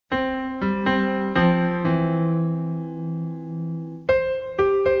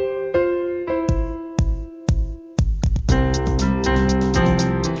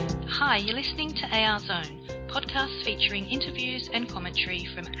featuring interviews and commentary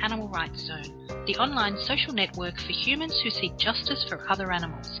from Animal Rights Zone, the online social network for humans who seek justice for other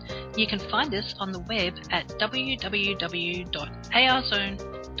animals. You can find us on the web at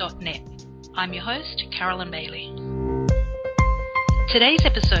www.arzone.net. I'm your host, Carolyn Bailey. Today's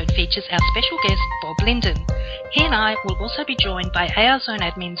episode features our special guest, Bob Linden. He and I will also be joined by AR Zone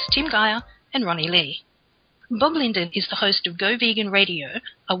admins Tim Geyer and Ronnie Lee. Bob Linden is the host of Go Vegan Radio,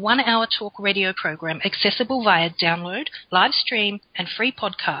 a 1-hour talk radio program accessible via download, live stream, and free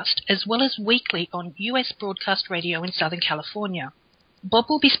podcast, as well as weekly on US broadcast radio in Southern California. Bob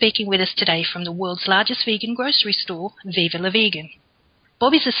will be speaking with us today from the world's largest vegan grocery store, Viva La Vegan.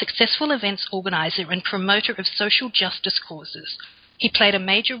 Bob is a successful events organizer and promoter of social justice causes. He played a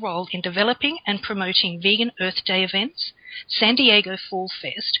major role in developing and promoting Vegan Earth Day events, San Diego Fall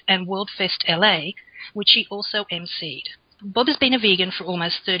Fest, and World Fest LA, which he also emceed. Bob has been a vegan for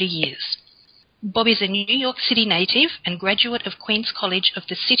almost 30 years. Bob is a New York City native and graduate of Queens College of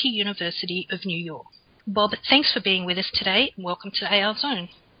the City University of New York. Bob, thanks for being with us today, and welcome to AR Zone.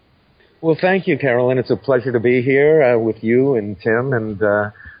 Well, thank you, Carolyn. It's a pleasure to be here with you and Tim, and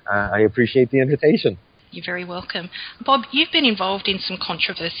I appreciate the invitation. You're very welcome. Bob, you've been involved in some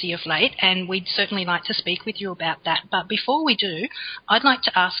controversy of late, and we'd certainly like to speak with you about that. But before we do, I'd like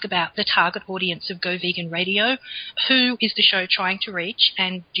to ask about the target audience of Go Vegan Radio. Who is the show trying to reach,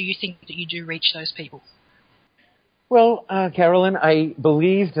 and do you think that you do reach those people? Well, Carolyn, I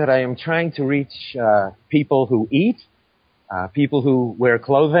believe that I am trying to reach people who eat, people who wear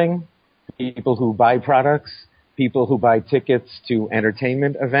clothing, people who buy products, people who buy tickets to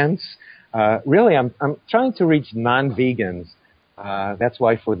entertainment events. Really, I'm trying to reach non-vegans. That's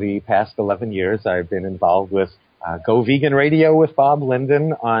why for the past 11 years I've been involved with Go Vegan Radio with Bob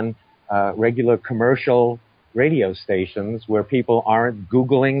Linden on regular commercial radio stations where people aren't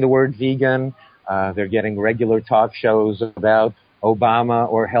Googling the word vegan. They're getting regular talk shows about Obama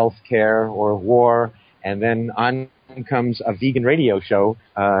or healthcare or war, and then on comes a vegan radio show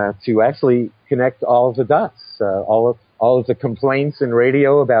to actually connect all of the dots, all of the complaints in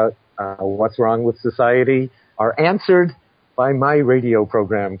radio about what's wrong with society are answered by my radio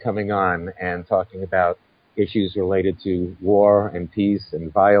program coming on and talking about issues related to war and peace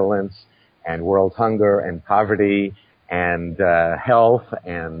and violence and world hunger and poverty and health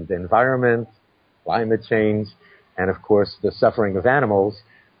and environment, climate change, and of course the suffering of animals,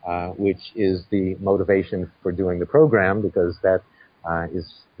 which is the motivation for doing the program, because that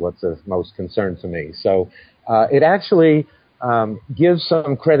is what's of most concern to me. So it actually gives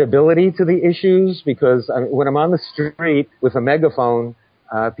some credibility to the issues, because when I'm on the street with a megaphone,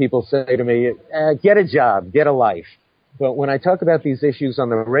 people say to me, get a job, get a life. But when I talk about these issues on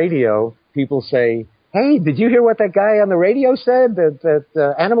the radio, people say, hey, did you hear what that guy on the radio said? That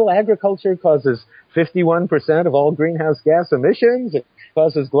animal agriculture causes 51% of all greenhouse gas emissions, it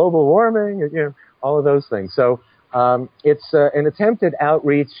causes global warming, all of those things. So it's an attempted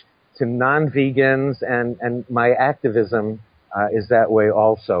outreach to non-vegans, and my activism is that way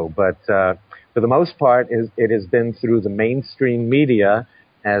also. But for the most part, it has been through the mainstream media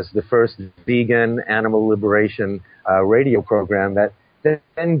as the first vegan animal liberation radio program that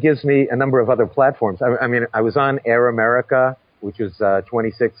then gives me a number of other platforms. I mean, I was on Air America, which was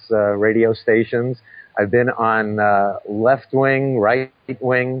 26 radio stations. I've been on left-wing,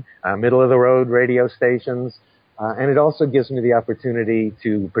 right-wing, middle-of-the-road radio stations. And it also gives me the opportunity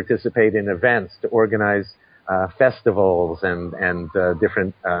to participate in events, to organize festivals and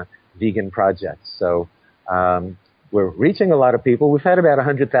different vegan projects. So we're reaching a lot of people. We've had about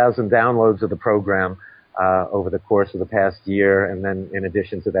 100,000 downloads of the program over the course of the past year, and then in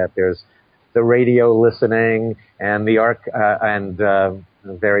addition to that, there's the radio listening and the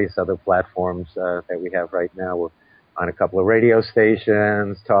various other platforms that we have right now. We're on a couple of radio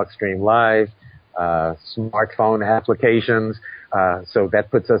stations, TalkStream Live, smartphone applications. So that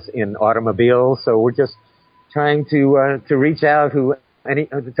puts us in automobiles. So we're just trying to reach out to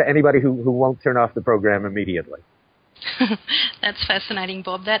anybody who won't turn off the program immediately. That's fascinating,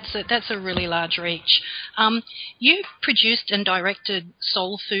 Bob. That's a really large reach. You produced and directed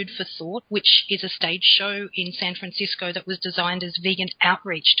Soul Food for Thought, which is a stage show in San Francisco that was designed as vegan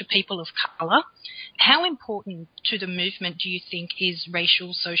outreach to people of color. How important to the movement do you think is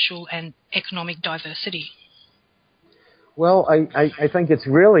racial, social, and economic diversity? Well, I think it's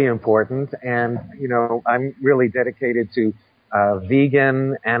really important, and I'm really dedicated to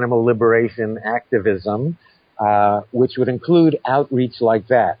vegan animal liberation activism, which would include outreach like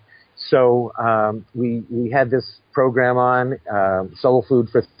that. So we had this program on Soul Food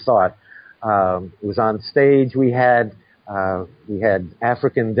for Thought. It was on stage. We had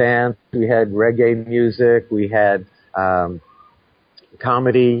African dance, we had reggae music, we had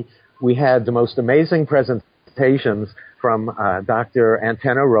comedy. We had the most amazing presentations from Dr.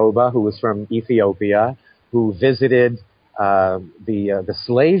 Antena Roba, who was from Ethiopia, who visited the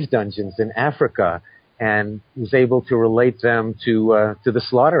slave dungeons in Africa and was able to relate them to the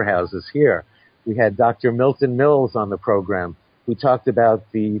slaughterhouses here. We had Dr. Milton Mills on the program, who talked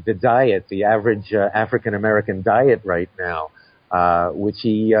about the diet, the average African American diet right now, which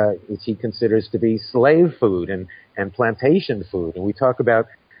he considers to be slave food and plantation food. And we talk about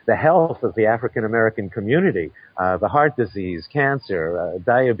the health of the African American community, the heart disease, cancer,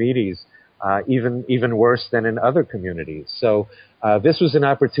 diabetes, even worse than in other communities. So this was an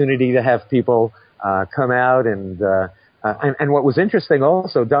opportunity to have people come out and what was interesting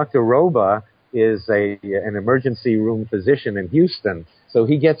also, Dr. Roba is an emergency room physician in Houston. So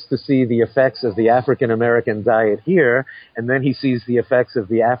he gets to see the effects of the African American diet here, and then he sees the effects of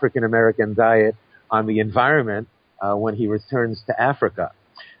the African American diet on the environment when he returns to Africa.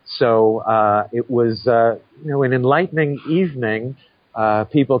 So it was an enlightening evening.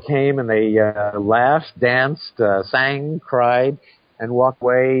 People came and they laughed, danced, sang, cried, and walked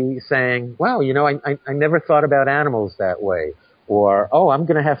away saying, wow, I never thought about animals that way. Or, oh, I'm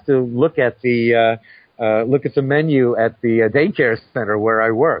going to have to look at the menu at the daycare center where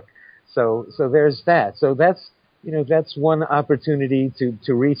I work. So there's that. So that's one opportunity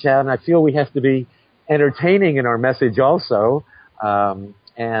to reach out. And I feel we have to be entertaining in our message also.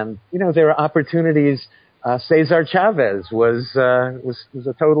 And there are opportunities. Cesar Chavez was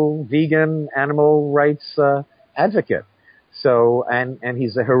a total vegan animal rights advocate. So and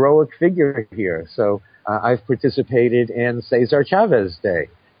he's a heroic figure here. So I've participated in Cesar Chavez Day,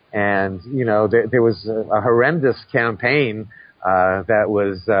 and there was a horrendous campaign that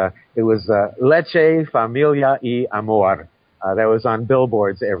was Leche, Familia y Amor. That was on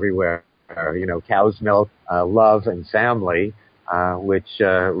billboards everywhere. Cow's milk, love, and family. Which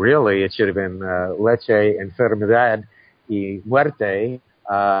really it should have been Leche, Enfermedad y Muerte.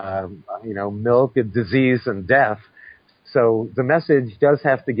 Milk, disease, and death. So the message does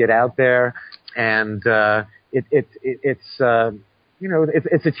have to get out there, and it's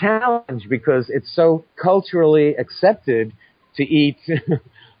a challenge because it's so culturally accepted to eat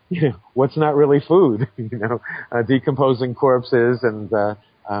what's not really food, decomposing corpses and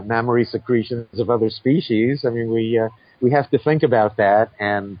mammary secretions of other species. I mean, we have to think about that,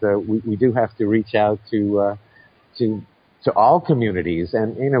 and we do have to reach out to all communities.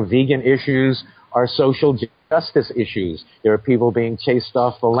 And vegan issues are social justice issues. There are people being chased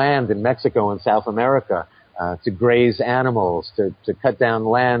off the land in Mexico and South America to graze animals, to cut down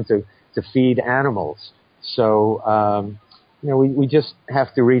land to feed animals. So we just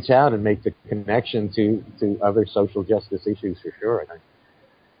have to reach out and make the connection to other social justice issues for sure, I think.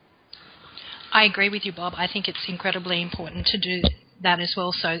 I agree with you, Bob. I think it's incredibly important to do that as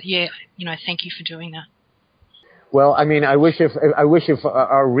well. So, yeah, thank you for doing that. Well, I mean, I wish if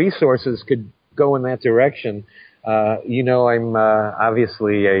our resources could go in that direction. I'm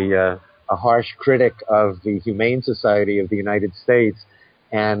obviously a harsh critic of the Humane Society of the United States,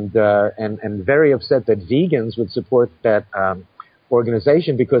 and very upset that vegans would support that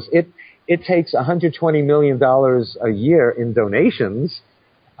organization because it takes $120 million a year in donations.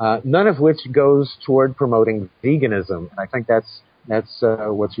 None of which goes toward promoting veganism. I think that's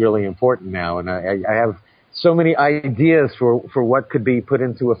what's really important now. And I have so many ideas for what could be put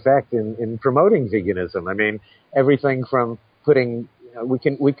into effect in promoting veganism. I mean, everything from putting,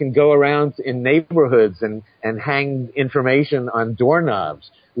 we can go around in neighborhoods and hang information on doorknobs.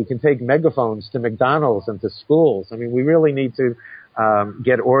 We can take megaphones to McDonald's and to schools. I mean, we really need to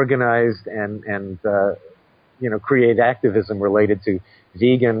get organized and create activism related to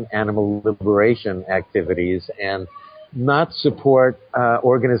vegan animal liberation activities and not support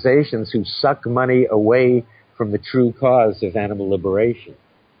organizations who suck money away from the true cause of animal liberation.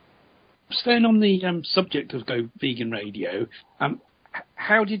 Staying on the subject of Go Vegan Radio,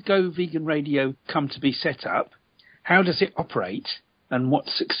 how did Go Vegan Radio come to be set up? How does it operate? And what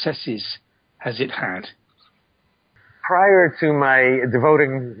successes has it had? Prior to my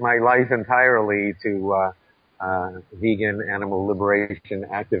devoting my life entirely to vegan animal liberation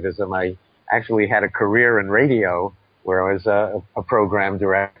activism, I actually had a career in radio where I was a program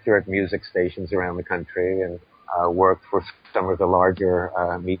director at music stations around the country and worked for some of the larger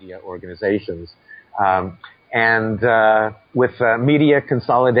media organizations. With media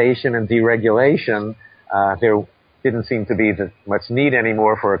consolidation and deregulation, there didn't seem to be much need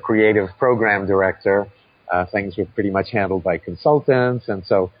anymore for a creative program director. Things were pretty much handled by consultants, and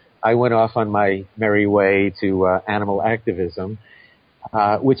so I went off on my merry way to animal activism.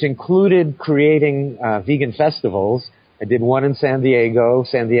 which included creating vegan festivals. I did one in San Diego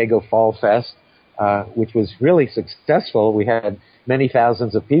Fall Fest, which was really successful. We had many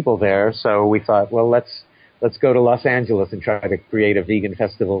thousands of people there, so we thought, well, let's go to Los Angeles and try to create a vegan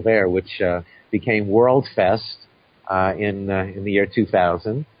festival there, which became World Fest in the year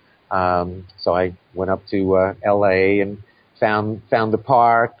 2000. So I went up to L.A. and found the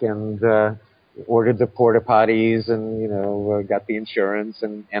park and ordered the porta potties and got the insurance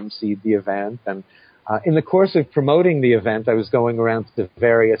and emceed the event. And in the course of promoting the event, I was going around to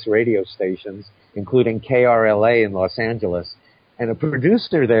various radio stations, including KRLA in Los Angeles. And a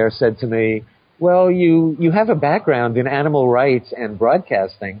producer there said to me, well, you have a background in animal rights and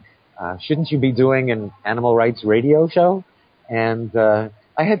broadcasting. Shouldn't you be doing an animal rights radio show? And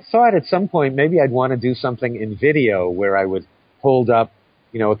I had thought at some point maybe I'd want to do something in video where I would hold up,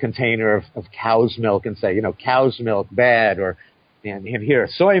 a container of cow's milk and say, cow's milk bad, or and here,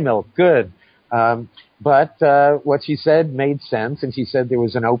 soy milk good. But what she said made sense, and she said there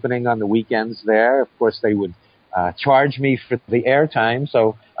was an opening on the weekends there. Of course, they would charge me for the airtime,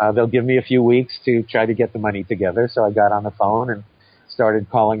 so they'll give me a few weeks to try to get the money together. So I got on the phone and started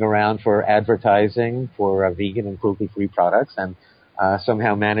calling around for advertising for vegan and cruelty-free products, and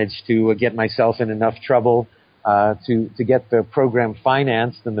somehow managed to get myself in enough trouble to get the program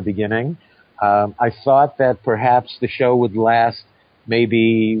financed in the beginning. I thought that perhaps the show would last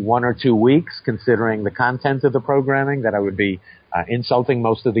maybe 1 or 2 weeks, considering the content of the programming, that I would be insulting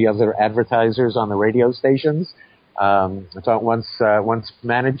most of the other advertisers on the radio stations. I thought once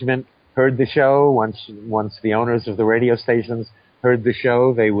management heard the show, once the owners of the radio stations heard the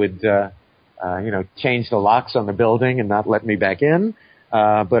show, they would change the locks on the building and not let me back in.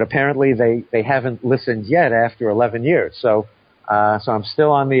 But apparently they haven't listened yet after 11 years. So I'm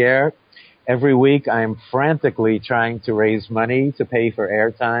still on the air. Every week I am frantically trying to raise money to pay for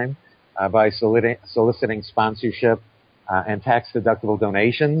airtime by soliciting sponsorship and tax-deductible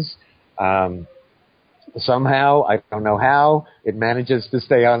donations. Somehow, I don't know how, it manages to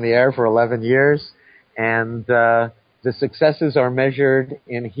stay on the air for 11 years. And the successes are measured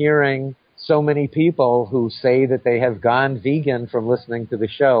in hearing so many people who say that they have gone vegan from listening to the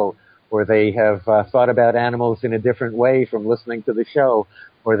show, or they have thought about animals in a different way from listening to the show,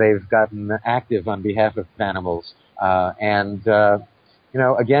 or they've gotten active on behalf of animals. Again,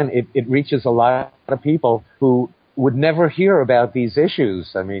 it reaches a lot of people who would never hear about these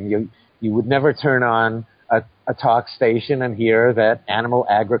issues. I mean, you would never turn on a talk station and hear that animal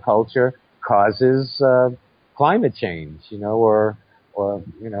agriculture causes climate change,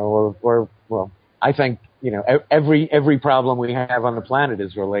 I think, every problem we have on the planet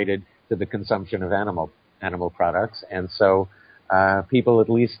is related to the consumption of animal products. And so people at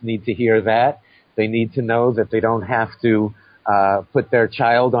least need to hear that. They need to know that they don't have to put their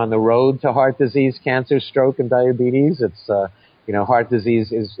child on the road to heart disease, cancer, stroke, and diabetes. It's heart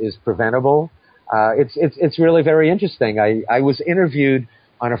disease is preventable. It's really very interesting. I was interviewed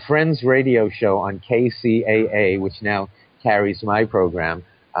on a friend's radio show on KCAA, which now carries my program.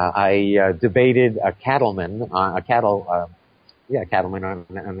 I debated a cattleman on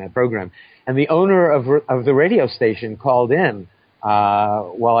that program, and the owner of the radio station called in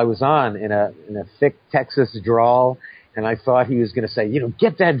while I was on in a thick Texas drawl, and I thought he was going to say,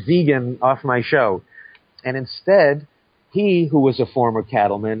 get that vegan off my show, and instead, he, who was a former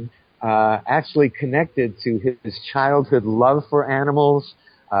cattleman, actually connected to his childhood love for animals,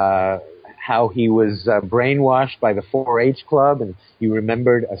 how he was brainwashed by the 4-H club, and he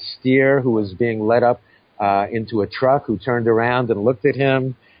remembered a steer who was being led up into a truck, who turned around and looked at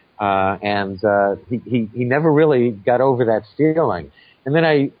him, and he never really got over that feeling. And then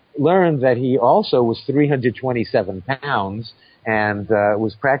I learned that he also was 327 pounds and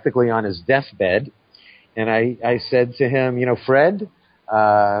was practically on his deathbed. And I said to him, Fred,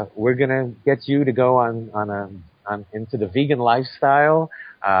 we're going to get you to go on into the vegan lifestyle.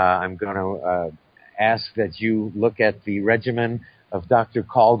 I'm going to ask that you look at the regimen of Dr.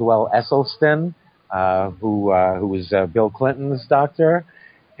 Caldwell Esselstyn, who was Bill Clinton's doctor.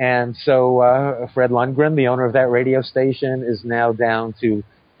 And so Fred Lundgren, the owner of that radio station, is now down to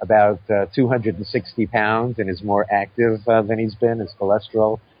about 260 pounds and is more active than he's been. His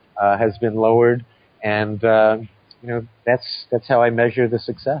cholesterol has been lowered. And, that's how I measure the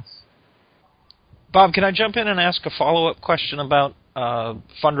success. Bob, can I jump in and ask a follow-up question about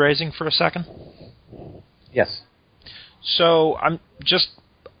fundraising for a second? Yes. So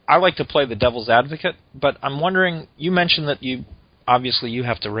I like to play the devil's advocate, but I'm wondering, you mentioned that you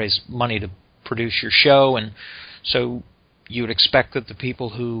have to raise money to produce your show, and so you would expect that the people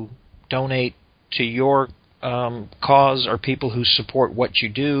who donate to your cause are people who support what you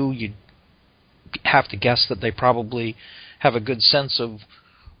do. You have to guess that they probably have a good sense of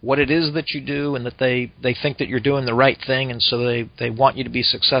what it is that you do, and that they think that you're doing the right thing, and so they want you to be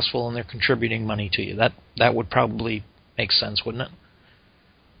successful, and they're contributing money to you. That would probably make sense, wouldn't it?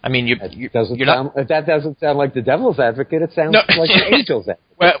 I mean, that doesn't sound like the devil's advocate. It sounds like the angel's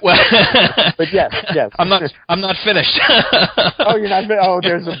advocate. Well, but yes. I'm not finished. Oh, you're not. Oh,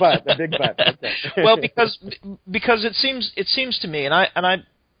 there's a but, a big but. Okay. Well, because it seems to me, and I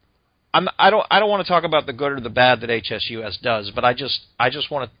don't want to talk about the good or the bad that HSUS does, but I just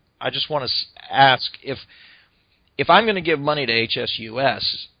want to ask if I'm going to give money to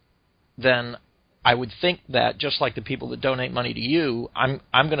HSUS, then I would think that just like the people that donate money to you, I'm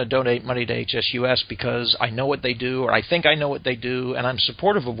going to donate money to HSUS because I know what they do, or I think I know what they do, and I'm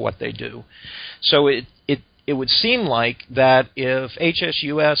supportive of what they do. So it would seem like that if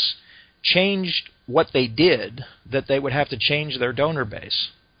HSUS changed what they did, that they would have to change their donor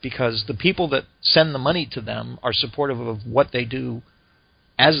base, because the people that send the money to them are supportive of what they do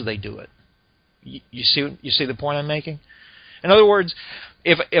as they do it. You see the point I'm making? In other words,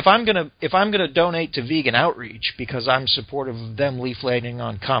 if I'm gonna donate to Vegan Outreach because I'm supportive of them leafleting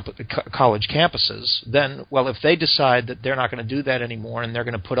on college campuses, then if they decide that they're not going to do that anymore and they're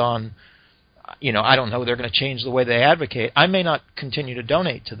going to put on, I don't know, they're going to change the way they advocate, I may not continue to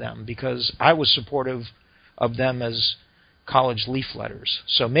donate to them because I was supportive of them as college leafletters.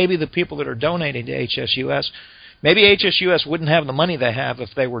 So maybe the people that are donating to HSUS, maybe HSUS wouldn't have the money they have if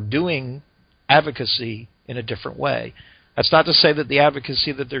they were doing advocacy in a different way. That's not to say that the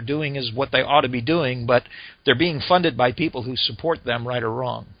advocacy that they're doing is what they ought to be doing, but they're being funded by people who support them, right or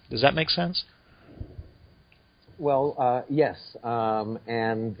wrong. Does that make sense? Well, yes.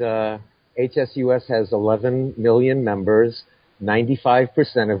 And HSUS has 11 million members.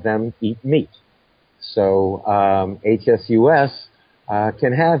 95% of them eat meat. So HSUS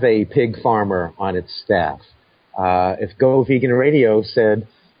can have a pig farmer on its staff. If Go Vegan Radio said,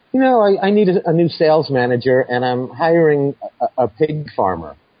 I need a new sales manager, and I'm hiring a pig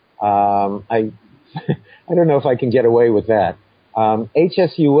farmer. I don't know if I can get away with that.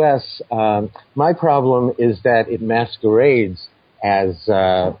 HSUS, my problem is that it masquerades as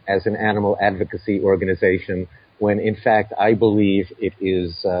an animal advocacy organization, when in fact I believe it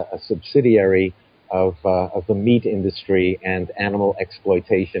is a subsidiary of the meat industry and animal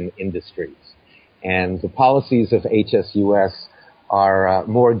exploitation industries. And the policies of HSUS are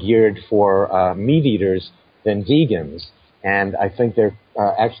more geared for meat eaters than vegans, and I think they're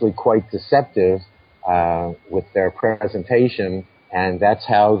actually quite deceptive with their presentation, and that's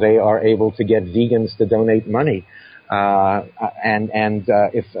how they are able to get vegans to donate money.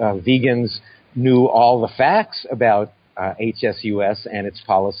 If vegans knew all the facts about HSUS and its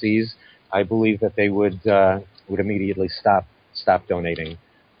policies, I believe that they would immediately stop donating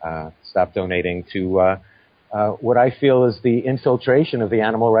to what I feel is the infiltration of the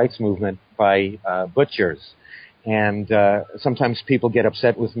animal rights movement by butchers. And sometimes people get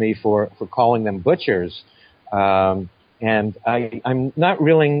upset with me for calling them butchers. And I'm not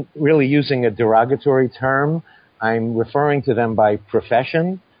really using a derogatory term. I'm referring to them by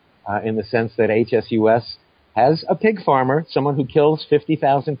profession, in the sense that HSUS has a pig farmer, someone who kills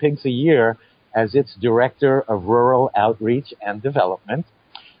 50,000 pigs a year, as its director of rural outreach and development.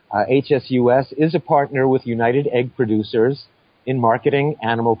 HSUS is a partner with United Egg Producers in marketing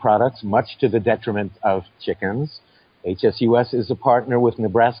animal products, much to the detriment of chickens. HSUS is a partner with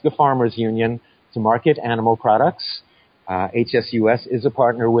Nebraska Farmers Union to market animal products. HSUS is a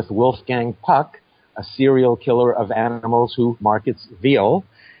partner with Wolfgang Puck, a serial killer of animals who markets veal.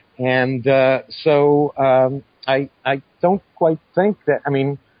 And so I don't quite think that,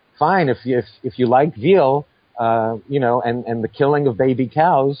 fine, if you like veal, and the killing of baby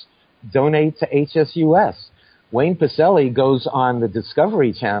cows, donate to HSUS. Wayne Pacelli goes on the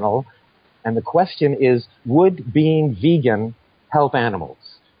Discovery Channel, and the question is, would being vegan help animals?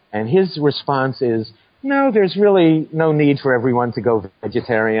 And his response is, no, there's really no need for everyone to go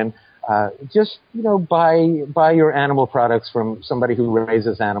vegetarian. Just buy your animal products from somebody who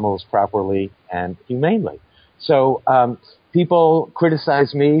raises animals properly and humanely. So people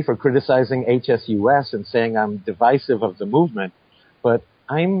criticize me for criticizing HSUS and saying I'm divisive of the movement, but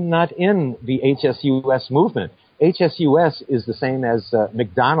I'm not in the HSUS movement. HSUS is the same as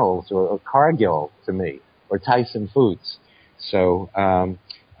McDonald's or Cargill to me, or Tyson Foods. So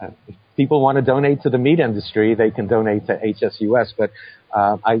if people want to donate to the meat industry, they can donate to HSUS, but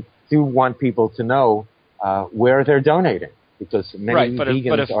I do want people to know where they're donating, because many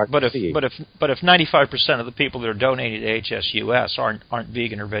vegans are deceived. But if 95% of the people that are donating to HSUS aren't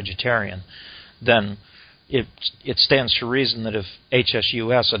vegan or vegetarian, then it stands to reason that if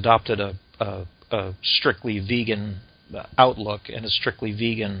HSUS adopted a strictly vegan outlook and a strictly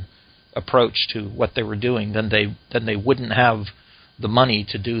vegan approach to what they were doing, then they wouldn't have the money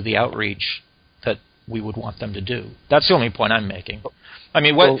to do the outreach that we would want them to do. That's the only point I'm making. I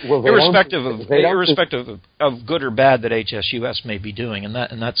mean, irrespective of good or bad that HSUS may be doing, and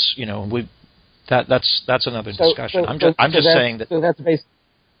that's that's another discussion. I'm just saying that. So that's based.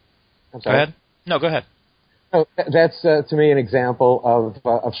 I'm sorry. Go ahead. No, go ahead. So that's to me an example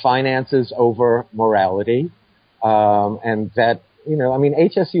of finances over morality, and that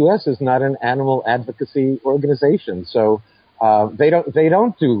HSUS is not an animal advocacy organization, so they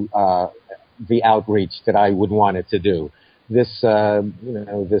don't do the outreach that I would want it to do. This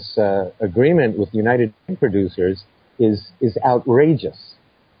agreement with United Egg Producers is outrageous.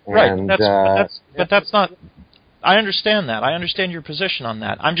 Right, and, but that's not. I understand that. I understand your position on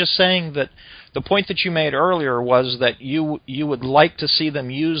that. I'm just saying that the point that you made earlier was that you would like to see them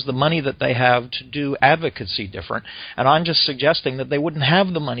use the money that they have to do advocacy different, and I'm just suggesting that they wouldn't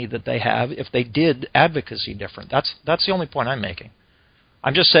have the money that they have if they did advocacy different. That's the only point I'm making.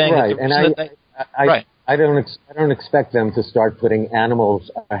 I'm just saying right, right. I don't expect them to start putting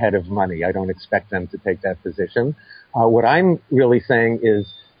animals ahead of money. I don't expect them to take that position. What I'm really saying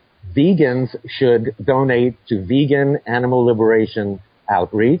is vegans should donate to vegan animal liberation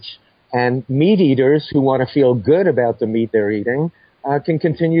outreach, and meat eaters who want to feel good about the meat they're eating can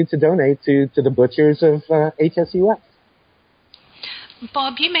continue to donate to the butchers of HSUS.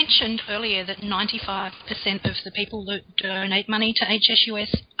 Bob, you mentioned earlier that 95% of the people that donate money to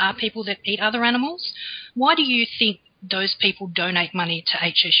HSUS are people that eat other animals. Why do you think those people donate money to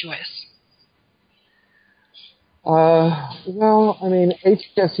HSUS? Well, I mean,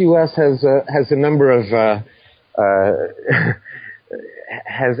 HSUS has a number of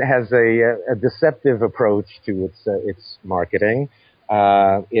has a deceptive approach to its marketing.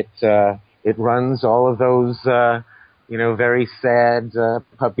 It runs all of those very sad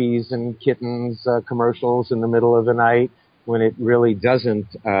puppies and kittens commercials in the middle of the night when it really doesn't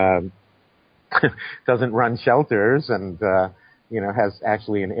run shelters and has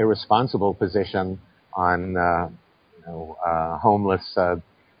actually an irresponsible position on homeless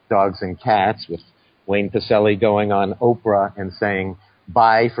dogs and cats, with Wayne Pacelli going on Oprah and saying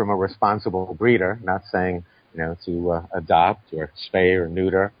buy from a responsible breeder, not saying to adopt or spay or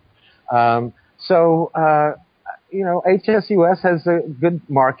neuter. HSUS has a good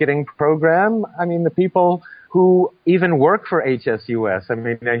marketing program. I mean, the people who even work for HSUS,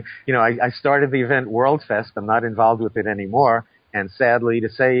 I started the event World Fest. I'm not involved with it anymore. And sadly to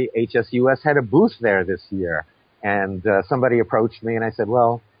say, HSUS had a booth there this year. And somebody approached me and I said,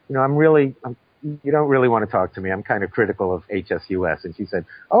 well, you don't really want to talk to me. I'm kind of critical of HSUS. And she said,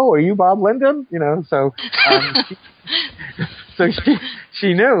 oh, are you Bob Linden? So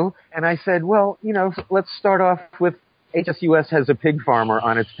she knew. And I said, well, let's start off with HSUS has a pig farmer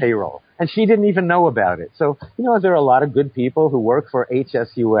on its payroll. And she didn't even know about it. So, there are a lot of good people who work for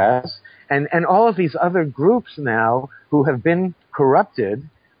HSUS and all of these other groups now who have been corrupted.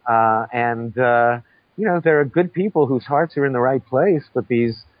 There are good people whose hearts are in the right place, but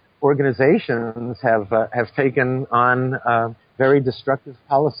these organizations have taken on very destructive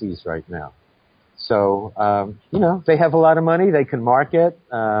policies right now. So, they have a lot of money. They can market.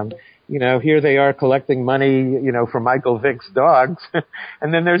 Here they are collecting money, for Michael Vick's dogs.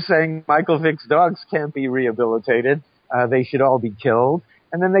 And then they're saying Michael Vick's dogs can't be rehabilitated. They should all be killed.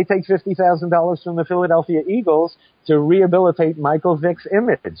 And then they take $50,000 from the Philadelphia Eagles to rehabilitate Michael Vick's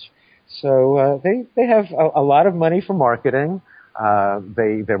image. So they have a lot of money for marketing.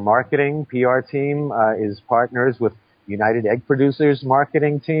 Their marketing PR team is partners with United Egg Producers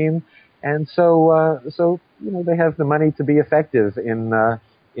marketing team, and so they have the money to be effective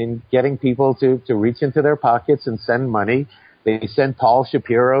in getting people to reach into their pockets and send money. They sent Paul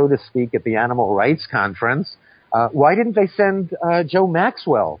Shapiro to speak at the Animal Rights Conference. Why didn't they send Joe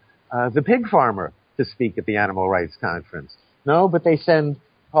Maxwell, the pig farmer, to speak at the Animal Rights Conference? No, but they send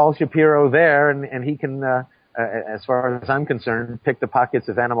Paul Shapiro there, and he can, as far as I'm concerned, pick the pockets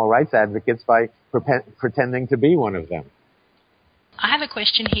of animal rights advocates by pretending to be one of them. I have a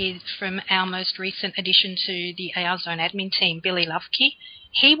question here from our most recent addition to the AR Zone admin team, Billy Lufke.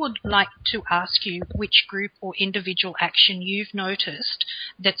 He would like to ask you which group or individual action you've noticed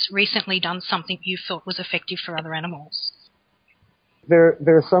that's recently done something you felt was effective for other animals. There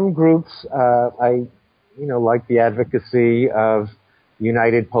are some groups, I like the advocacy of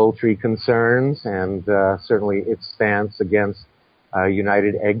United Poultry Concerns and certainly its stance against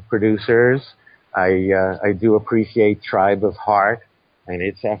United Egg Producers. I do appreciate Tribe of Heart and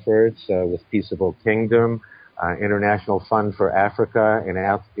its efforts with Peaceable Kingdom, International Fund for Africa, and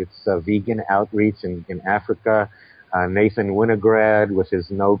its vegan outreach in Africa, Nathan Winograd with his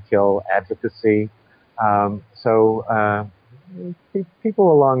no-kill advocacy.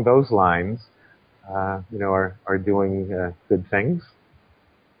 People along those lines, are doing good things.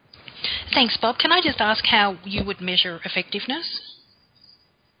 Thanks, Bob. Can I just ask how you would measure effectiveness?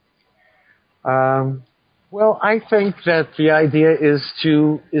 Well, I think that the idea is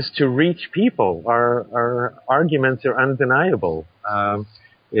to reach people. Our arguments are undeniable.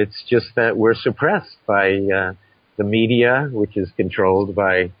 It's just that we're suppressed by the media, which is controlled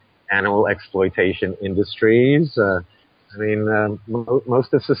by animal exploitation industries.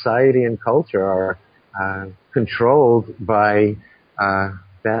 Most of society and culture are controlled by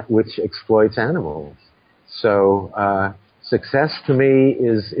that which exploits animals. So success to me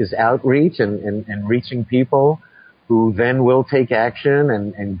is outreach and reaching people who then will take action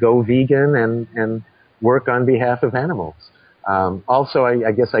and go vegan and work on behalf of animals. Also,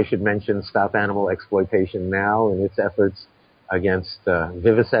 I guess I should mention Stop Animal Exploitation Now and its efforts against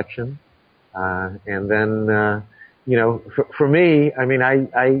vivisection. And then, for me,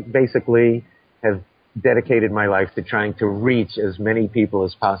 I basically have dedicated my life to trying to reach as many people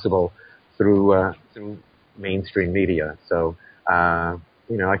as possible through mainstream media. So, I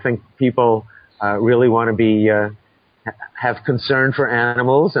think people really want to be have concern for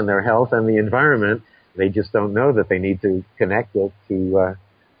animals and their health and the environment. They just don't know that they need to connect it to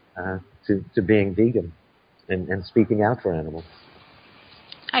being vegan and speaking out for animals.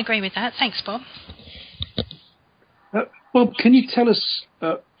 I agree with that. Thanks, Bob. Bob, can you tell us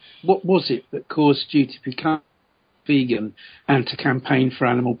what was it that caused you to become vegan and to campaign for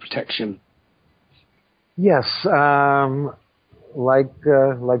animal protection? Yes,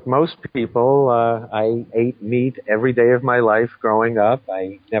 like most people, I ate meat every day of my life growing up.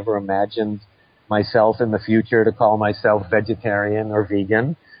 I never imagined myself in the future to call myself vegetarian or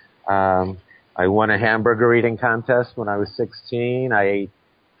vegan. I won a hamburger eating contest when I was 16. I ate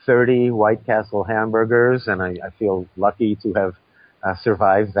 30 White Castle hamburgers, and I feel lucky to have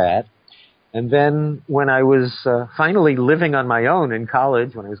survived that. And then when I was finally living on my own in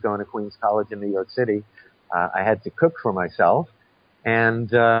college, when I was going to Queens College in New York City, I had to cook for myself. And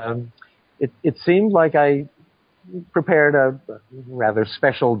it seemed like I prepared a rather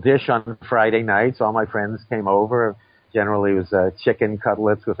special dish on Friday nights. All my friends came over. Generally, it was chicken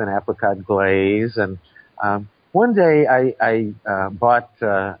cutlets with an apricot glaze. And one day I bought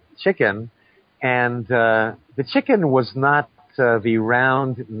chicken, and the chicken was not the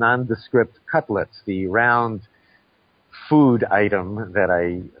round, nondescript cutlets, the round food item that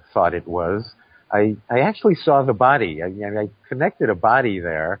I thought it was. I actually saw the body. I connected a body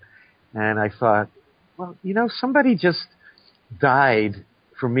there, and I thought, well, somebody just died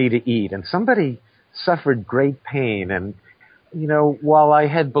for me to eat, and somebody suffered great pain. And, while I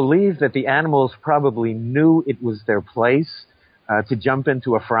had believed that the animals probably knew it was their place to jump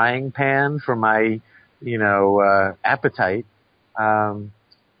into a frying pan for my, appetite,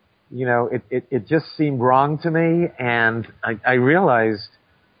 it just seemed wrong to me, and I realized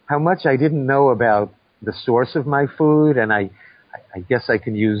how much I didn't know about the source of my food, and I guess I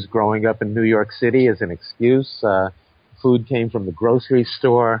can use growing up in New York City as an excuse. Food came from the grocery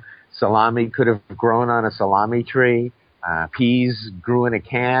store. Salami could have grown on a salami tree. Peas grew in a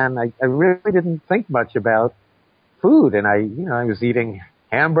can. I really didn't think much about food, and I was eating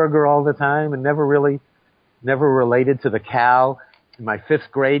hamburger all the time and never related to the cow. In my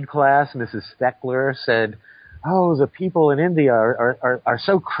 5th grade class, Mrs. Steckler said, "Oh, the people in India are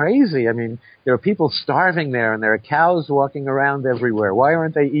so crazy. I mean, there are people starving there, and there are cows walking around everywhere. Why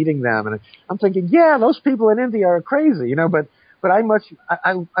aren't they eating them?" And I'm thinking, yeah, those people in India are crazy, but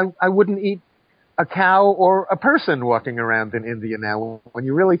I wouldn't eat a cow or a person walking around in India now. When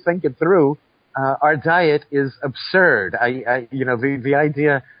you really think it through, our diet is absurd. The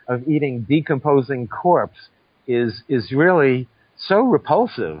idea of eating decomposing corpse is really so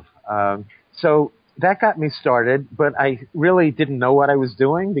repulsive. So that got me started, but I really didn't know what I was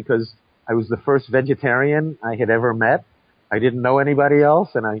doing because I was the first vegetarian I had ever met. I didn't know anybody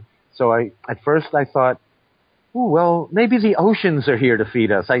else, at first I thought, "Ooh, well, maybe the oceans are here to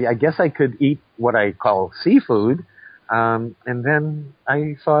feed us. I guess I could eat what I call seafood." And then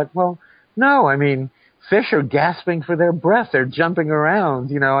I thought, well, no, fish are gasping for their breath. They're jumping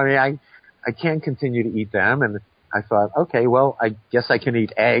around. I can't continue to eat them. And I thought, okay, well, I guess I can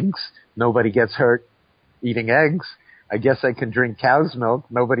eat eggs. Nobody gets hurt eating eggs. I guess I can drink cow's milk.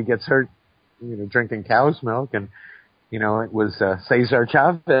 Nobody gets hurt, drinking cow's milk. And, it was Cesar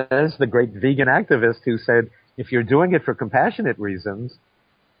Chavez, the great vegan activist, who said, if you're doing it for compassionate reasons,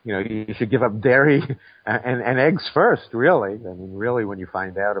 you should give up dairy and eggs first, really. I mean, really, when you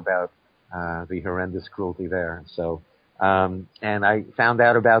find out about the horrendous cruelty there. So, and I found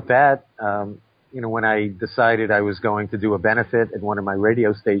out about that, when I decided I was going to do a benefit at one of my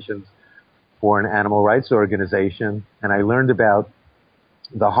radio stations for an animal rights organization, and I learned about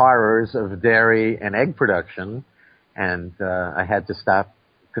the horrors of dairy and egg production, and I had to stop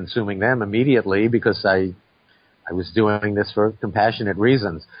consuming them immediately because I was doing this for compassionate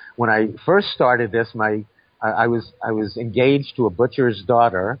reasons. When I first started this, I was engaged to a butcher's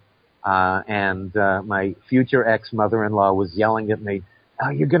daughter, and my future ex-mother-in-law was yelling at me, "Oh,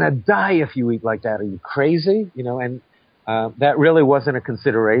 you're going to die if you eat like that. Are you crazy?" And that really wasn't a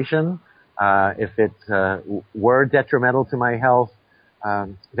consideration. If it were detrimental to my health,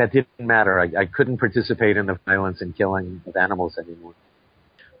 that didn't matter. I couldn't participate in the violence and killing of animals anymore.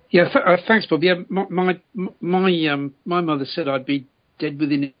 Yeah, thanks, Bob. Yeah, my mother said I'd be dead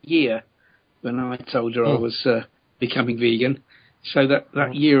within a year when I told her I was becoming vegan. So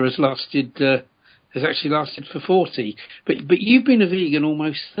that year has actually lasted for 40. But you've been a vegan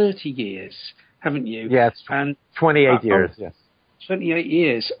almost 30 years, haven't you? Yeah, it's 28 years. Yes, 28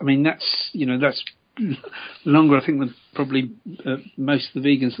 years. I mean, that's longer, I think, than probably most of the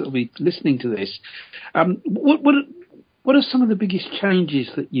vegans that will be listening to this. What are some of the biggest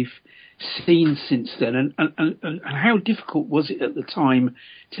changes that you've seen since then, and how difficult was it at the time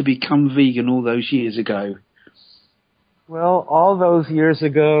to become vegan all those years ago? Well, all those years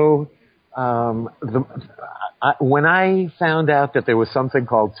ago, when I found out that there was something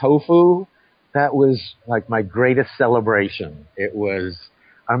called tofu, that was like my greatest celebration. It was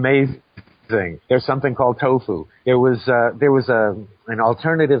amazing. There's something called tofu. There was an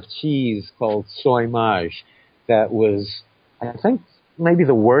alternative cheese called soy mage that was, I think, maybe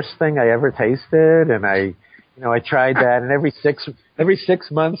the worst thing I ever tasted, and I tried that, and every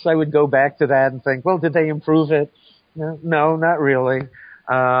 6 months I would go back to that and think, well, did they improve it? No, not really.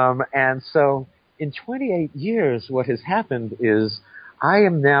 And so in 28 years, what has happened is I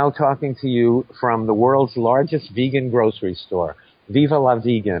am now talking to you from the world's largest vegan grocery store, Viva La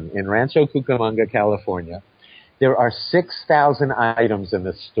Vegan, in Rancho Cucamonga, California. There are 6,000 items in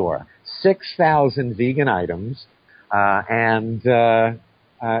this store, 6,000 vegan items, and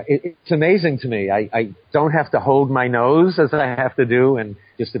it's amazing to me. I don't have to hold my nose as I have to do in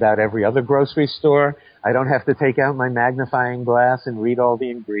just about every other grocery store. I don't have to take out my magnifying glass and read all the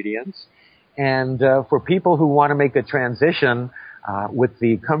ingredients. And for people who want to make a transition with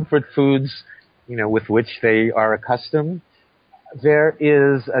the comfort foods, with which they are accustomed, there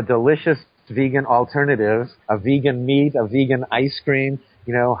is a delicious vegan alternative, a vegan meat, a vegan ice cream,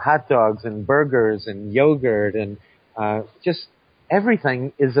 hot dogs and burgers and yogurt and just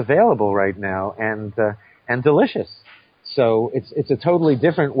everything is available right now and delicious. So it's a totally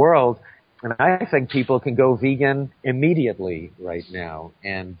different world, and I think people can go vegan immediately right now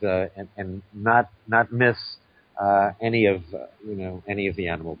and not miss any of the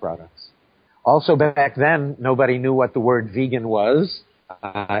animal products. Also, back then, nobody knew what the word vegan was.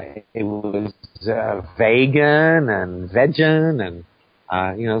 It was vegan and vegan, and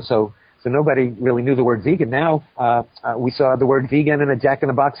so nobody really knew the word vegan. Now we saw the word vegan in a Jack in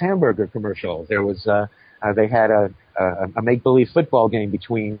the Box hamburger commercial. There was they had a make-believe football game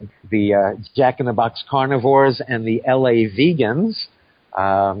between the Jack in the Box carnivores and the LA vegans,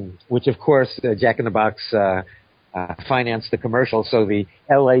 which of course Jack in the Box financed the commercial, so the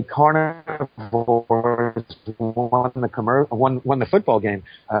L.A. Carnivores won the football game.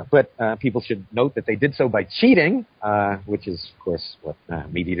 But people should note that they did so by cheating, which is, of course, what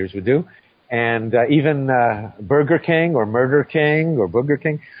meat eaters would do. And even Burger King or Murder King or Booger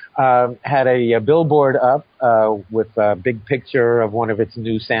King had a billboard up with a big picture of one of its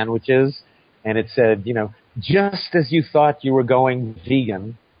new sandwiches, and it said, just as you thought you were going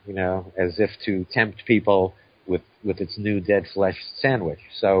vegan, as if to tempt people with its new dead flesh sandwich.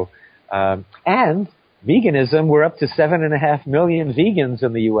 So, and veganism, we're up to 7.5 million vegans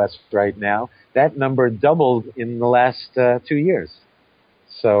in the U.S. right now. That number doubled in the last 2 years.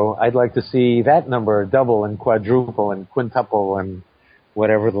 So I'd like to see that number double and quadruple and quintuple and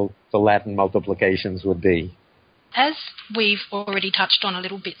whatever the Latin multiplications would be. As we've already touched on a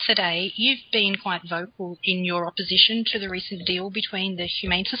little bit today, you've been quite vocal in your opposition to the recent deal between the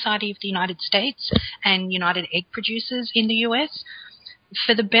Humane Society of the United States and United Egg Producers in the US.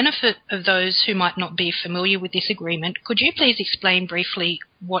 For the benefit of those who might not be familiar with this agreement, could you please explain briefly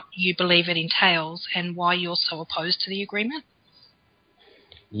what you believe it entails and why you're so opposed to the agreement?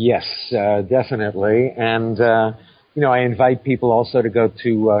 Yes, definitely. And, I invite people also to go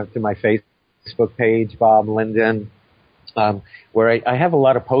to my Facebook Facebook page, Bob Linden, where I have a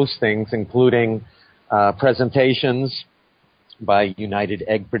lot of postings, including presentations by United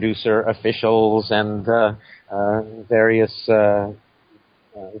Egg Producer officials and various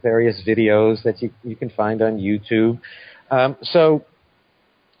videos that you can find on YouTube. So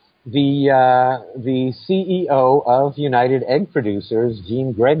the CEO of United Egg Producers,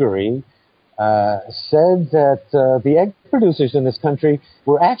 Gene Gregory, said that the egg producers in this country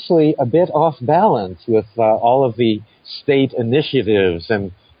were actually a bit off balance with all of the state initiatives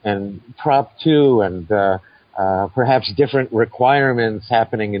and Prop 2 and perhaps different requirements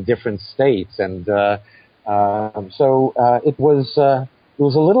happening in different states. And so it was a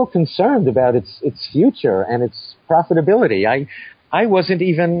little concerned about its future and its profitability. I wasn't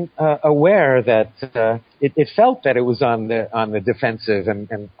even aware that it felt that it was on the defensive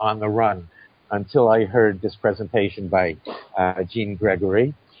and on the run until I heard this presentation by Gene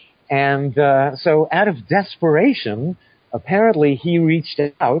Gregory. And so out of desperation, apparently he reached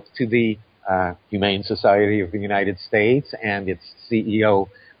out to the Humane Society of the United States and its CEO,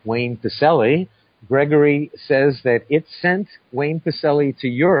 Wayne Pacelle. Gregory says that it sent Wayne Pacelle to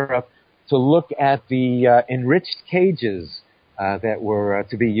Europe to look at the enriched cages that were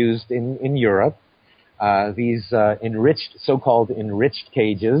to be used in Europe. These so-called enriched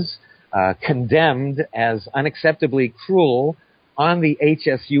cages, condemned as unacceptably cruel on the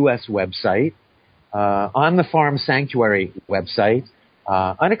HSUS website, on the Farm Sanctuary website,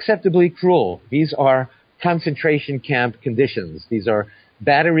 unacceptably cruel. These are concentration camp conditions. These are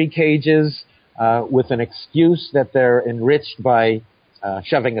battery cages with an excuse that they're enriched by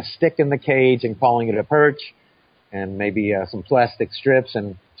shoving a stick in the cage and calling it a perch, and maybe some plastic strips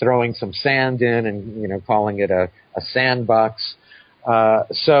and throwing some sand in and calling it a sandbox.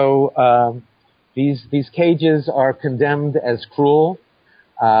 So these cages are condemned as cruel.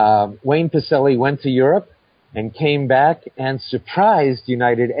 Wayne Pacelle went to Europe and came back and surprised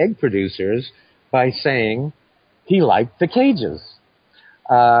United Egg Producers by saying he liked the cages,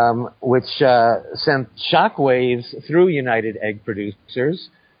 which sent shockwaves through United Egg Producers,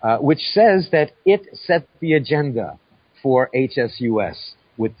 which says that it set the agenda for HSUS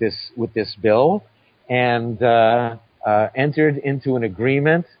with this bill and entered into an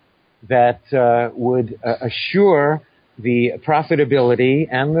agreement that would assure the profitability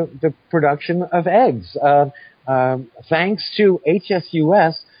and the production of eggs. Thanks to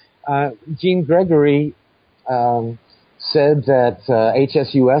HSUS, Gene Gregory said that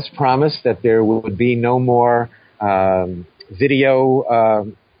HSUS promised that there would be no more video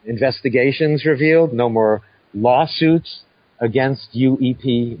investigations revealed, no more lawsuits against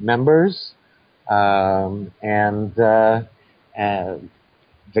UEP members, and the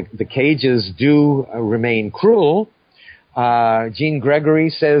cages do remain cruel. Gene Gregory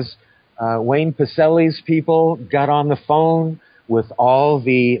says Wayne Pacelle's people got on the phone with all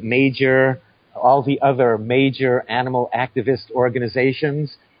the other major animal activist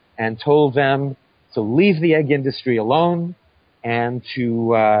organizations and told them to leave the egg industry alone and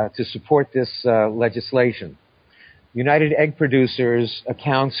to support this legislation. United Egg Producers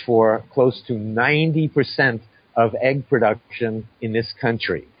accounts for close to 90% of egg production in this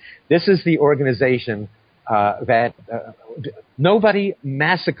country. This is the organization that nobody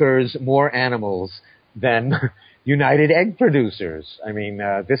massacres more animals than United Egg Producers. I mean,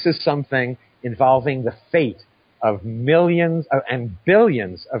 this is something involving the fate of millions and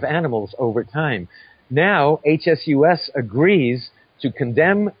billions of animals over time. Now, HSUS agrees to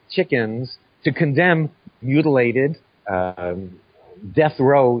condemn chickens, to condemn mutilated, death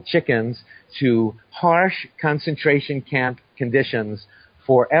row chickens to harsh concentration camp conditions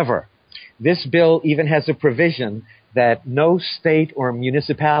forever. This bill even has a provision that no state or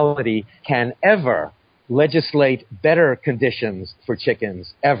municipality can ever legislate better conditions for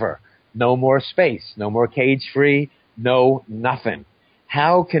chickens, ever. No more space, no more cage-free, no nothing.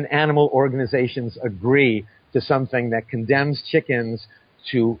 How can animal organizations agree to something that condemns chickens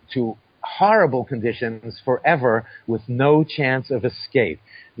to horrible conditions forever with no chance of escape?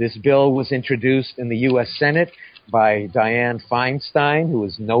 This bill was introduced in the U.S. Senate by Dianne Feinstein, who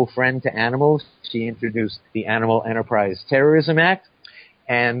is no friend to animals. She introduced the Animal Enterprise Terrorism Act.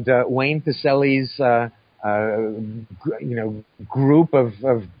 And Wayne Pacelle's group of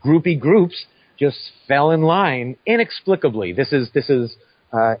groupie groups just fell in line inexplicably. This is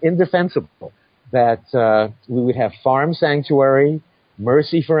indefensible that we would have Farm Sanctuary,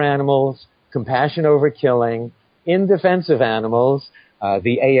 Mercy for Animals, Compassion Over Killing, In Defense of Animals,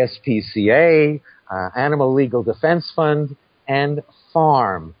 the ASPCA, Animal Legal Defense Fund, and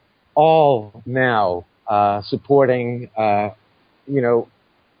FARM, all now supporting,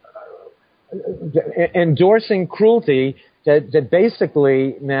 endorsing cruelty that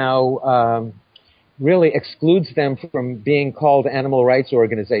basically now really excludes them from being called animal rights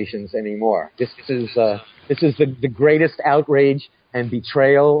organizations anymore. This is the greatest outrage and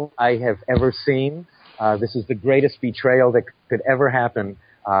betrayal I have ever seen. This is the greatest betrayal that could ever happen,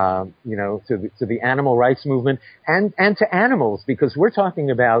 to the animal rights movement and to animals, because we're talking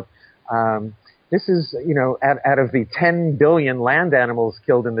about this is, out of the 10 billion land animals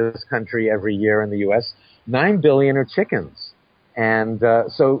killed in this country every year in the U.S., 9 billion are chickens. And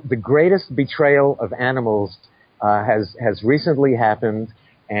so the greatest betrayal of animals has recently happened,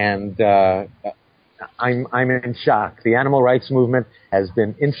 and I'm in shock. The animal rights movement has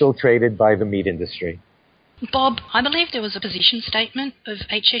been infiltrated by the meat industry. Bob, I believe there was a position statement of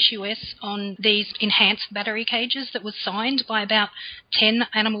HSUS on these enhanced battery cages that was signed by about 10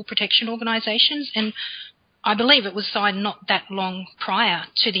 animal protection organisations, and I believe it was signed not that long prior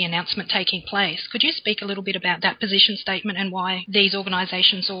to the announcement taking place. Could you speak a little bit about that position statement and why these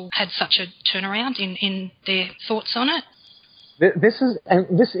organisations all had such a turnaround in their thoughts on it?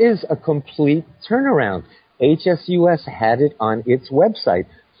 This is a complete turnaround. HSUS had it on its website.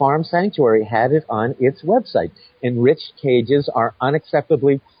 Farm Sanctuary had it on its website. Enriched cages are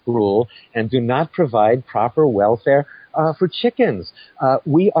unacceptably cruel and do not provide proper welfare for chickens.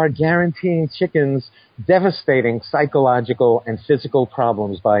 We are guaranteeing chickens devastating psychological and physical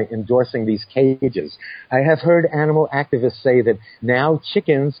problems by endorsing these cages. I have heard animal activists say that now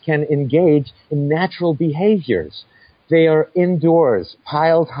chickens can engage in natural behaviors. They are indoors,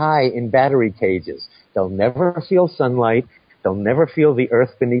 piled high in battery cages. They'll never feel sunlight. They'll never feel the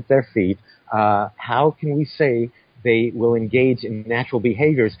earth beneath their feet. How can we say they will engage in natural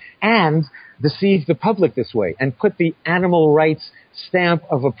behaviors and deceive the public this way and put the animal rights stamp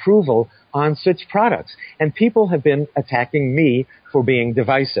of approval on such products? And people have been attacking me for being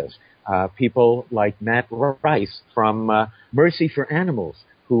divisive. People like Matt Rice from Mercy for Animals,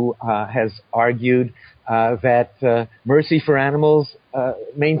 who has argued that Mercy for Animals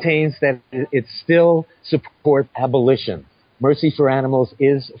maintains that it still supports abolition. Mercy for Animals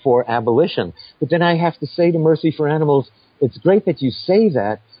is for abolition. But then I have to say to Mercy for Animals, it's great that you say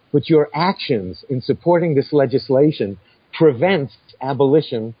that, but your actions in supporting this legislation prevents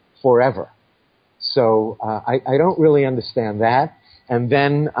abolition forever. So I don't really understand that. And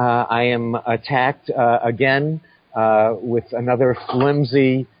then I am attacked again with another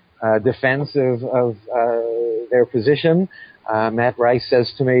flimsy defense of their position. Matt Rice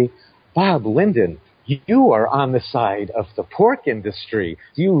says to me, Bob Linden, you are on the side of the pork industry.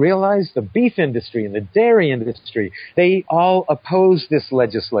 Do you realize the beef industry and the dairy industry, they all oppose this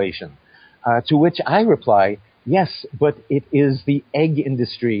legislation? To which I reply, yes, but it is the egg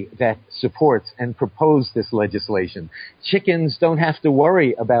industry that supports and proposed this legislation. Chickens don't have to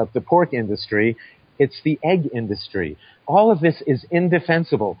worry about the pork industry. It's the egg industry. All of this is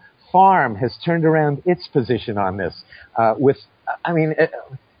indefensible. Farm has turned around its position on this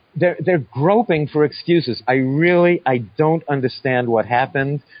They're groping for excuses. I don't understand what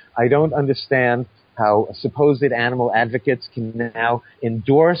happened. I don't understand how supposed animal advocates can now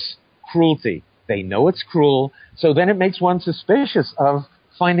endorse cruelty. They know it's cruel, so then it makes one suspicious of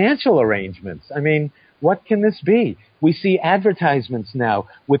financial arrangements. I mean, what can this be? We see advertisements now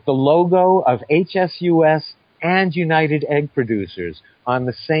with the logo of HSUS and United Egg Producers on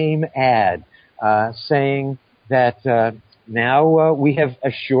the same ad, saying that now we have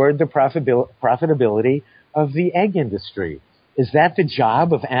assured the profitability of the egg industry. Is that the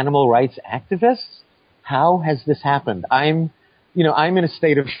job of animal rights activists? How has this happened? I'm in a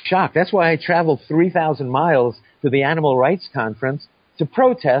state of shock. That's why I traveled 3,000 miles to the Animal Rights Conference to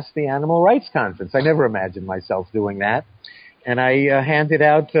protest the Animal Rights Conference. I never imagined myself doing that. And I handed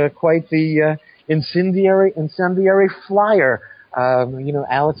out quite the incendiary flyer.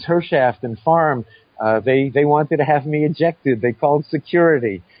 Alex Hershaft and Farm, they wanted to have me ejected. They called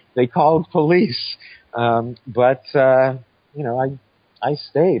security. They called police. But I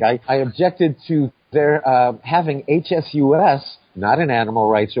stayed. I objected to their having HSUS, not an animal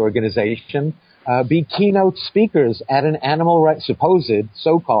rights organization, be keynote speakers at an supposed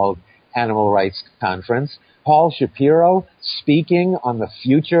so-called animal rights conference. Paul Shapiro speaking on the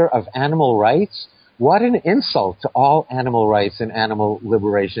future of animal rights. What an insult to all animal rights and animal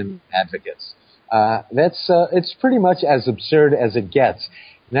liberation advocates. It's pretty much as absurd as it gets.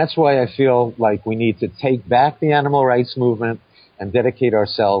 And that's why I feel like we need to take back the animal rights movement and dedicate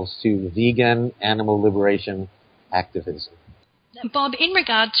ourselves to vegan animal liberation activism. Bob, in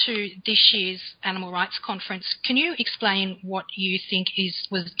regard to this year's Animal Rights Conference, can you explain what you think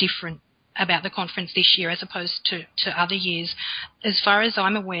was different about the conference this year as opposed to other years. As far as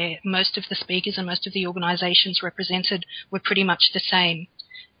I'm aware, most of the speakers and most of the organisations represented were pretty much the same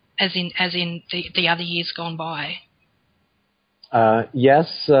as in the other years gone by.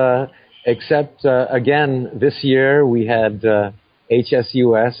 Yes, except again this year we had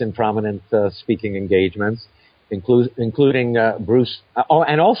HSUS in prominent speaking engagements, including Bruce,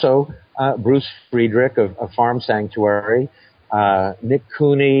 and also Bruce Friedrich of Farm Sanctuary, Nick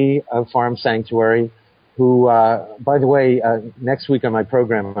Cooney of Farm Sanctuary, who, by the way, next week on my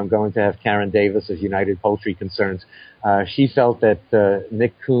program I'm going to have Karen Davis of United Poultry Concerns. She felt that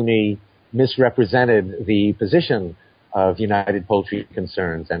Nick Cooney misrepresented the position of United Poultry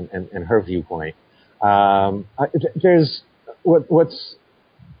Concerns and her viewpoint. What's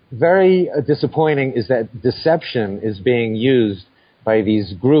very disappointing is that deception is being used by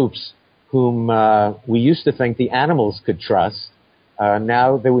these groups whom we used to think the animals could trust.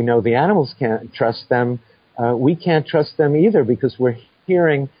 Now that we know the animals can't trust them, we can't trust them either because we're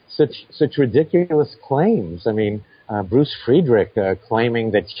hearing such ridiculous claims. I mean, Bruce Friedrich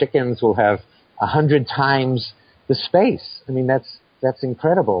claiming that chickens will have 100 times the space. I mean, that's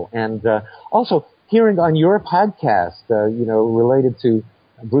incredible. And also hearing on your podcast, related to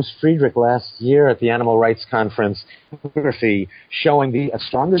Bruce Friedrich last year at the Animal Rights Conference, showing a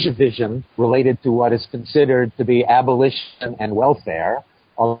stronger division related to what is considered to be abolition and welfare.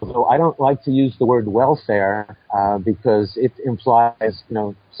 Although I don't like to use the word welfare because it implies,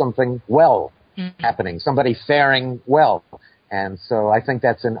 something well happening, somebody faring well. And so I think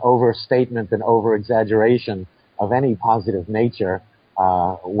that's an overstatement and over-exaggeration of any positive nature,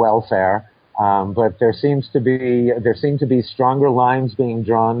 welfare. But there seem to be stronger lines being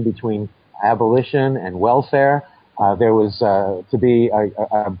drawn between abolition and welfare. There was to be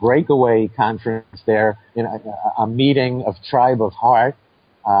a breakaway conference there, a meeting of Tribe of Heart,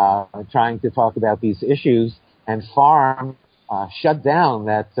 trying to talk about these issues, and Farm shut down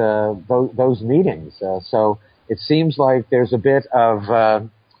those meetings. So it seems like there's a bit of,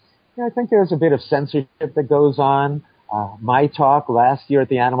 I think there's a bit of censorship that goes on. My talk last year at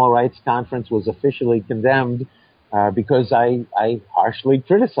the Animal Rights Conference was officially condemned because I harshly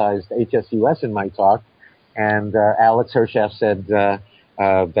criticized HSUS in my talk, and Alex Hershaft said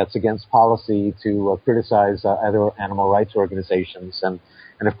that's against policy to criticize other animal rights organizations. And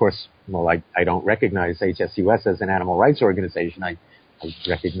of course, I don't recognize HSUS as an animal rights organization. I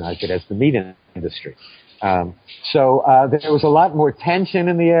recognize it as the meat industry. So there was a lot more tension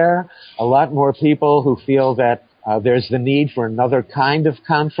in the air, a lot more people who feel that there's the need for another kind of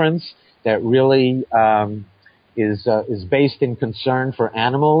conference that really is based in concern for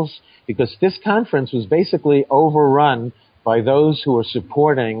animals, because this conference was basically overrun by those who are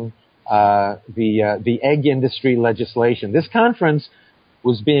supporting the egg industry legislation. This conference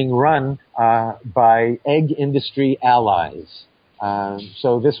was being run by egg industry allies.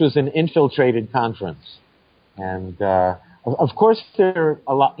 So this was an infiltrated conference. And of course, there are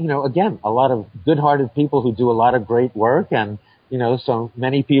a lot, a lot of good-hearted people who do a lot of great work, and so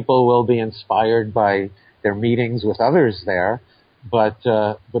many people will be inspired by their meetings with others there. But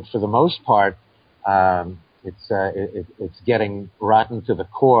for the most part, it's getting rotten to the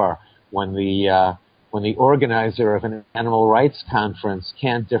core when the organizer of an animal rights conference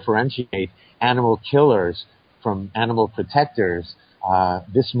can't differentiate animal killers from animal protectors.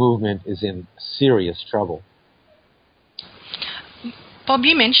 This movement is in serious trouble. Bob,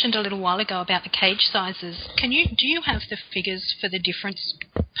 you mentioned a little while ago about the cage sizes. Do you have the figures for the difference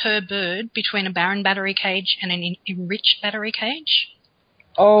per bird between a barren battery cage and an enriched battery cage?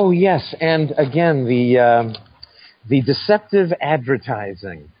 Oh, yes. And again, the deceptive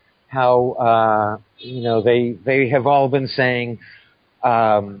advertising, how, they have all been saying,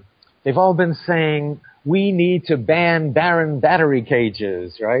 we need to ban barren battery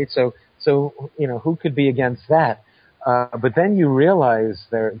cages, right? So, who could be against that? But then you realize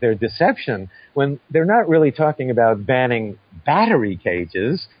their deception when they're not really talking about banning battery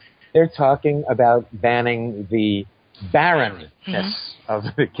cages. They're talking about banning the barrenness of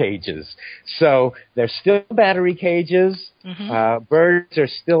the cages. So they're still battery cages. Birds are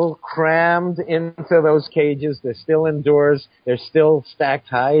still crammed into those cages. They're still indoors. They're still stacked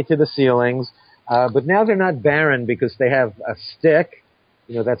high to the ceilings. But now they're not barren because they have a stick,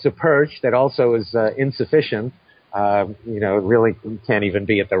 that's a perch that also is insufficient. Really can't even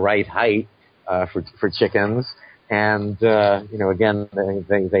be at the right height for chickens. And again,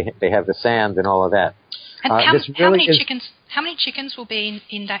 they have the sand and all of that. And how many chickens will be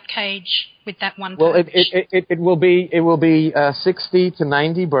in that cage with that one perch? Well, it will be 60 to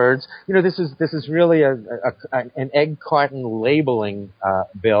 90 birds. This is really an egg carton labeling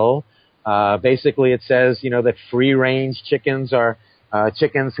bill. Basically, it says, that free-range chickens are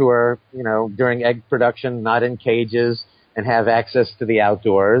chickens who are, during egg production, not in cages and have access to the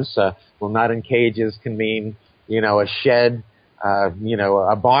outdoors. Not in cages can mean, a shed,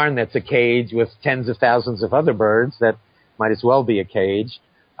 a barn that's a cage with tens of thousands of other birds that might as well be a cage.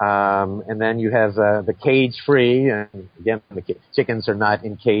 And then you have the cage-free, and again, the chickens are not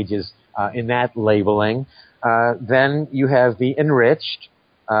in cages in that labeling. Then you have the enriched,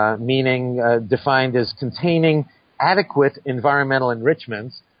 meaning defined as containing adequate environmental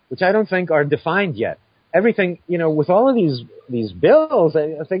enrichments, which I don't think are defined yet. Everything, with all of these bills,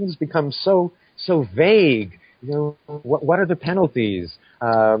 things become so vague. What are the penalties?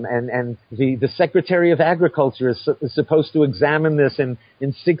 And the Secretary of Agriculture is supposed to examine this in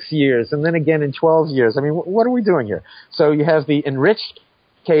 6 years, and then again in 12 years. I mean, what are we doing here? So you have the enriched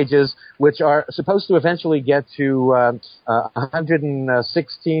cages, which are supposed to eventually get to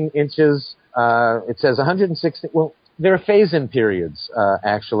 116 inches. It says 116. Well, there are phase-in periods,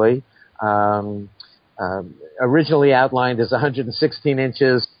 actually. Originally outlined as 116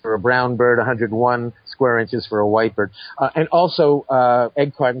 inches for a brown bird, 101 square inches for a white bird. And also,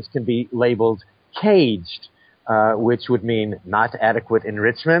 egg cartons can be labeled caged, which would mean not adequate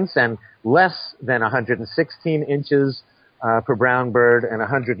enrichments, and less than 116 inches per brown bird and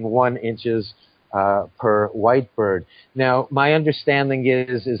 101 inches per white bird. Now, my understanding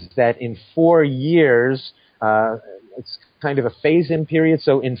is that in 4 years, it's kind of a phase-in period.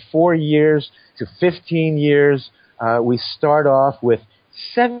 So in 4 years to 15 years, we start off with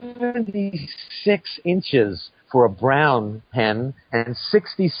 76 inches for a brown hen and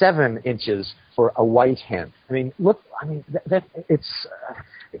 67 inches for a white hen. I mean, look,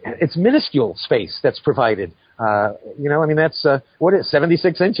 it's minuscule space that's provided. That's what is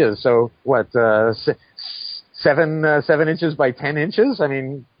 76 inches? So what? 7 inches by 10 inches? I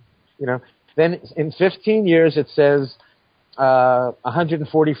mean, Then in 15 years, it says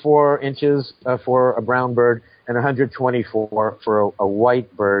 144 inches for a brown bird and 124 for a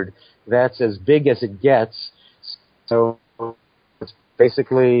white bird. That's as big as it gets. So it's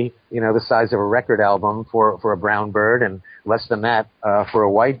basically, the size of a record album for a brown bird, and less than that for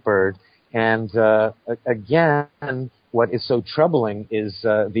a white bird. And again, what is so troubling is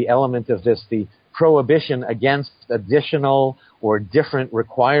the element of this, the prohibition against additional or different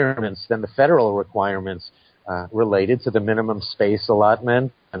requirements than the federal requirements related to the minimum space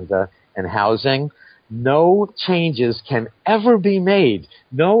allotment and housing. No changes can ever be made.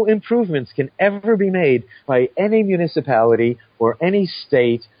 No improvements can ever be made by any municipality or any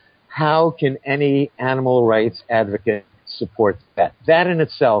state. How can any animal rights advocate support that? That in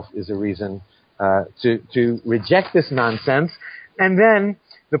itself is a reason to reject this nonsense. And then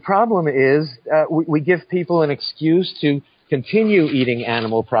the problem is we give people an excuse to continue eating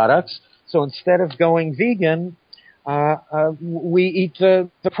animal products. So instead of going vegan, we eat the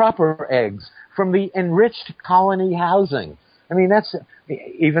proper eggs from the enriched colony housing. I mean, that's,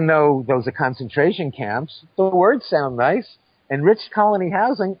 even though those are concentration camps, the words sound nice. Enriched colony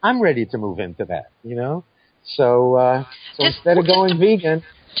housing, I'm ready to move into that, So instead of going vegan...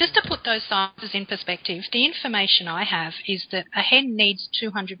 Just to put those sizes in perspective, the information I have is that a hen needs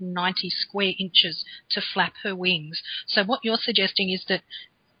 290 square inches to flap her wings. So what you're suggesting is that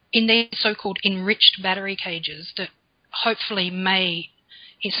in these so-called enriched battery cages that hopefully may,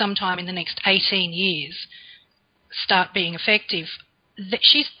 sometime in the next 18 years, start being effective,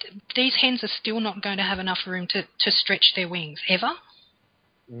 these hens are still not going to have enough room to stretch their wings, ever?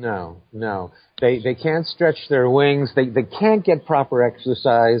 No. They can't stretch their wings. They can't get proper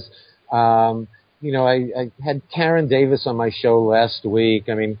exercise. I had Karen Davis on my show last week.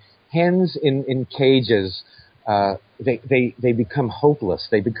 I mean, hens in cages, they become hopeless.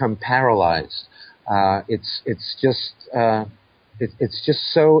 They become paralyzed. It's just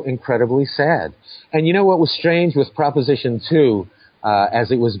so incredibly sad. And you know what was strange with Proposition 2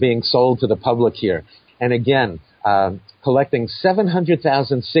 as it was being sold to the public here? And again, collecting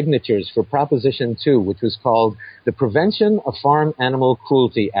 700,000 signatures for Proposition 2, which was called the Prevention of Farm Animal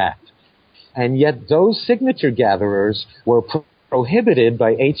Cruelty Act. And yet those signature gatherers were prohibited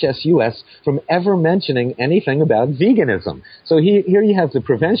by HSUS from ever mentioning anything about veganism. So here you have the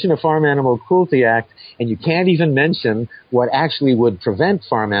Prevention of Farm Animal Cruelty Act, and you can't even mention what actually would prevent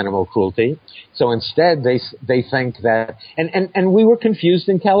farm animal cruelty. So instead, they think that, and we were confused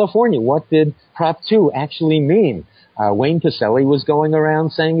in California. What did Prop 2 actually mean? Wayne Pacelli was going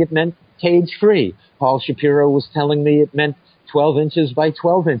around saying it meant cage-free. Paul Shapiro was telling me it meant 12 inches by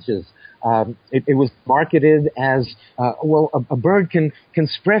 12 inches. It was marketed as, a bird can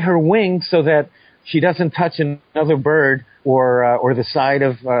spread her wings so that she doesn't touch another bird or the side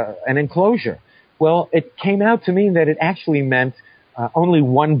of an enclosure. Well, it came out to mean that it actually meant only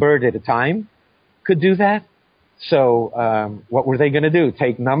one bird at a time could do that. So what were they going to do?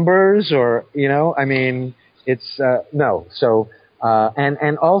 Take numbers or, I mean, it's no. So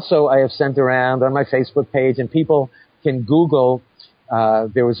and also I have sent around on my Facebook page, and people can Google.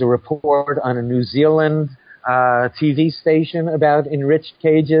 There was a report on a New Zealand TV station about enriched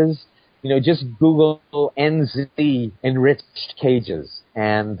cages. Just Google NZ enriched cages,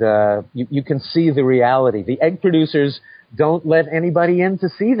 and you can see the reality. The egg producers don't let anybody in to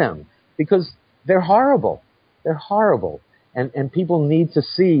see them because they're horrible. They're horrible. And people need to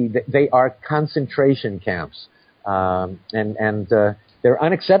see that they are concentration camps. And they're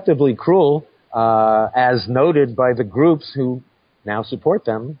unacceptably cruel, as noted by the groups who now support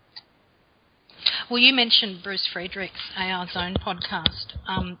them. Well, you mentioned Bruce Friedrich's AR Zone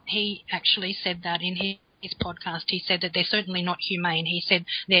podcast. He actually said that in his podcast. He said that they're certainly not humane. He said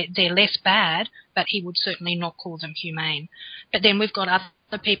they're less bad, but he would certainly not call them humane. But then we've got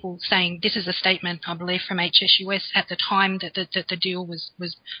other people saying, this is a statement, I believe, from HSUS at the time that the deal was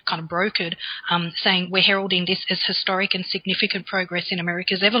kind of brokered, saying we're heralding this as historic and significant progress in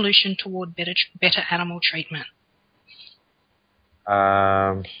America's evolution toward better animal treatment.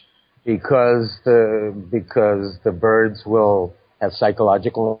 Because the birds will have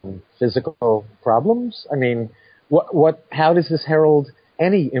psychological and physical problems? I mean, how does this herald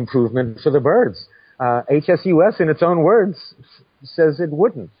any improvement for the birds? HSUS, in its own words, says it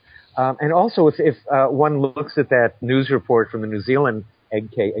wouldn't. And also, if one looks at that news report from the New Zealand egg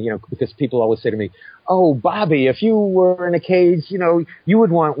cage, because people always say to me, "Oh, Bobby, if you were in a cage, you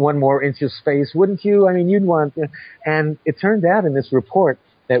would want 1 more inch of space, wouldn't you? I mean, you'd want." And it turned out in this report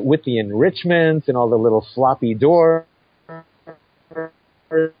that with the enrichment and all the little floppy doors,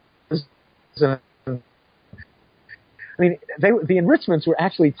 the enrichments were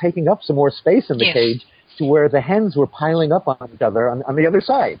actually taking up some more space in the yes. cage to where the hens were piling up on each other on the other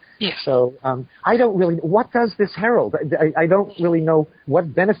side. Yes. So I don't really, what does this herald? I don't really know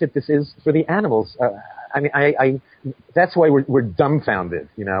what benefit this is for the animals. That's why we're dumbfounded,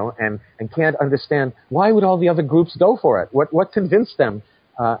 and can't understand why would all the other groups go for it? What convinced them?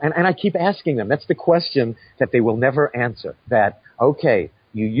 And I keep asking them. That's the question that they will never answer. That, okay,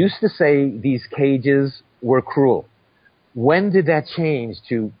 you used to say these cages were cruel. When did that change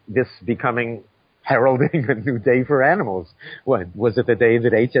to this becoming heralding a new day for animals? What, was it the day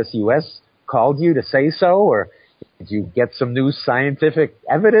that HSUS called you to say so? Or did you get some new scientific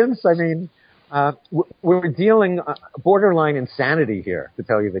evidence? I mean, we're dealing borderline insanity here, to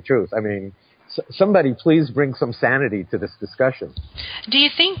tell you the truth. I mean, somebody please bring some sanity to this discussion. Do you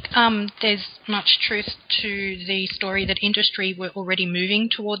think there's much truth to the story that industry were already moving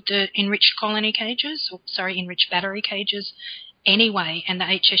toward the enriched enriched battery cages anyway, and the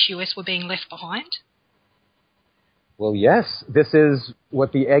HSUS were being left behind? Well, yes, this is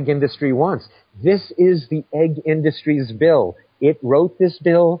what the egg industry wants. This is the egg industry's bill. It wrote this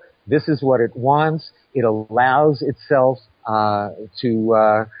bill. This is what it wants. It allows itself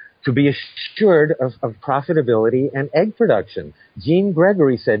to be assured of profitability and egg production. Gene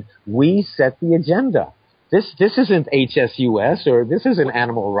Gregory said, we set the agenda. This isn't HSUS or this isn't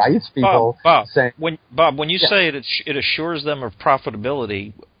animal rights people saying... When you say it assures them of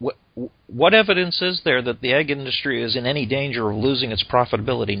profitability, what evidence is there that the egg industry is in any danger of losing its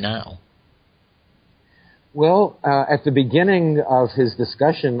profitability now? Well, at the beginning of his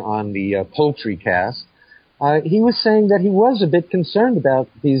discussion on the poultry cast, he was saying that he was a bit concerned about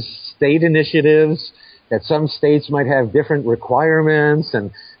these state initiatives, that some states might have different requirements.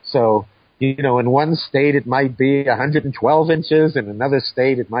 And so, in one state it might be 112 inches, in another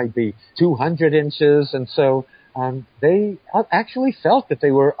state it might be 200 inches. And so they actually felt that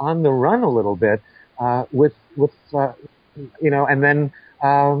they were on the run a little bit and then...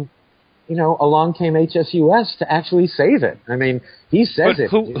 along came HSUS to actually save it. I mean, he says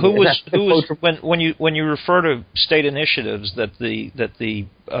it. When you refer to state initiatives that the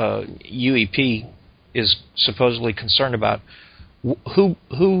UEP is supposedly concerned about,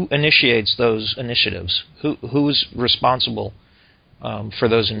 who initiates those initiatives? Who's responsible for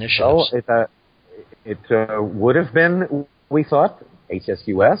those initiatives? Well, it would have been, we thought,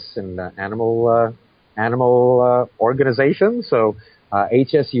 HSUS and animal organizations. So.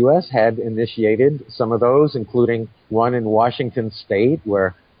 HSUS had initiated some of those, including one in Washington State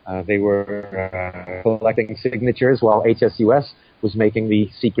where they were collecting signatures while HSUS was making the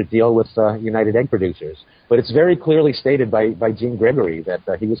secret deal with United Egg Producers. But it's very clearly stated by Gene Gregory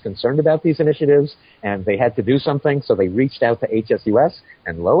that he was concerned about these initiatives and they had to do something, so they reached out to HSUS,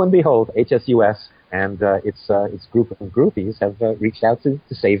 and lo and behold, HSUS and its group of groupies have reached out to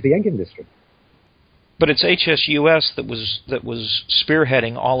save the egg industry. But it's HSUS that was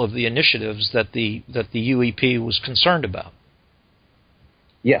spearheading all of the initiatives that the UEP was concerned about.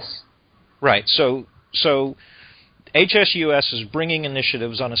 Yes. Right. So HSUS is bringing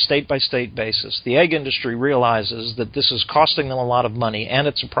initiatives on a state-by-state basis. The egg industry realizes that this is costing them a lot of money, and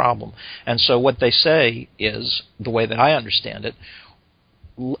it's a problem. And so what they say is, the way that I understand it,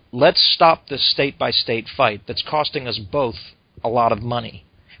 let's stop this state-by-state fight that's costing us both a lot of money.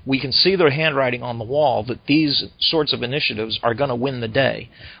 We can see their handwriting on the wall that these sorts of initiatives are going to win the day.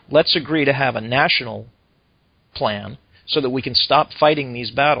 Let's agree to have a national plan so that we can stop fighting these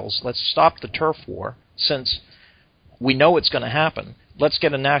battles. Let's stop the turf war, since we know it's going to happen. Let's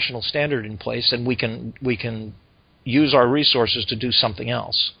get a national standard in place, and we can use our resources to do something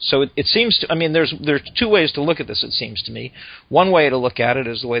else. So it seems to, I mean, there's two ways to look at this, it seems to me. One way to look at it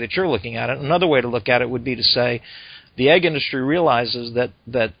is the way that you're looking at it. Another way to look at it would be to say, the egg industry realizes that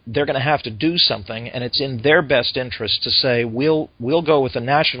they're going to have to do something, and it's in their best interest to say we'll go with a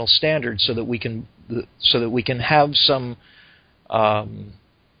national standard so that we can have some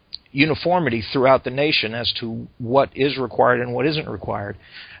uniformity throughout the nation as to what is required and what isn't required.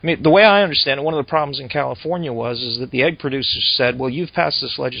 I mean, the way I understand it, one of the problems in California is that the egg producers said, well, you've passed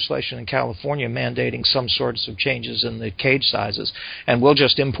this legislation in California mandating some sorts of changes in the cage sizes, and we'll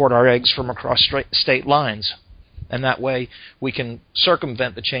just import our eggs from across state lines. And that way we can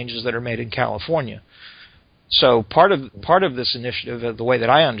circumvent the changes that are made in California. So part of this initiative, the way that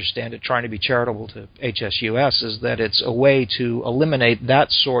I understand it, trying to be charitable to HSUS, is that it's a way to eliminate that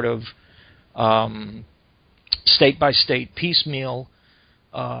sort of state-by-state piecemeal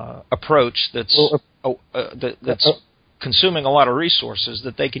approach that's consuming a lot of resources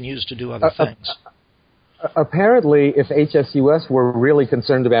that they can use to do other things. Apparently, if HSUS were really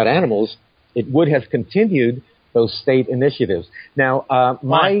concerned about animals, it would have continued those state initiatives. Now,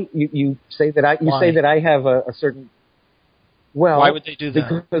 you say that I have a certain. Well, why would they do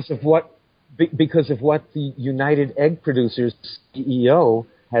that? Because of what the United Egg Producers CEO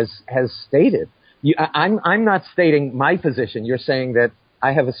has stated. I'm not stating my position. You're saying that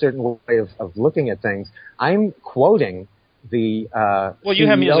I have a certain way of looking at things. I'm quoting the you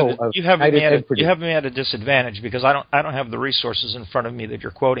have me at a disadvantage because I don't have the resources in front of me that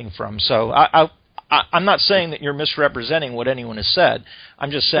you're quoting from. So I'm not saying that you're misrepresenting what anyone has said.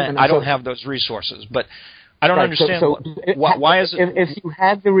 I'm just saying I don't have those resources. But I don't understand why is it. If you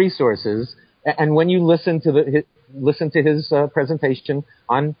had the resources, and when you listen to his presentation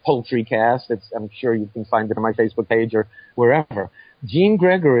on Poultrycast, I'm sure you can find it on my Facebook page or wherever. Gene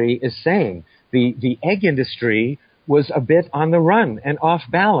Gregory is saying the egg industry was a bit on the run and off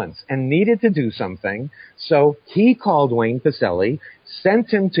balance and needed to do something. So he called Wayne Pacelle,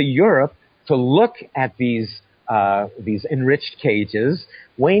 sent him to Europe to look at these enriched cages.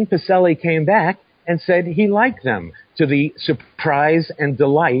 Wayne Pacelle came back and said he liked them, to the surprise and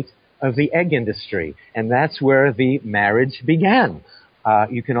delight of the egg industry, and that's where the marriage began.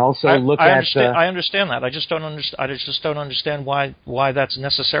 You can also I understand that. I just don't understand why that's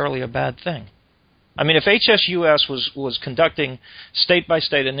necessarily a bad thing. I mean, if HSUS was conducting state by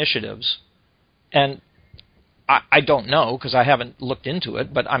state initiatives, and I don't know because I haven't looked into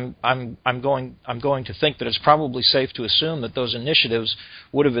it, but I'm going to think that it's probably safe to assume that those initiatives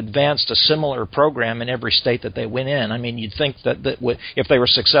would have advanced a similar program in every state that they went in. I mean, you'd think that if they were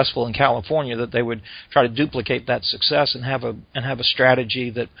successful in California, that they would try to duplicate that success and have a strategy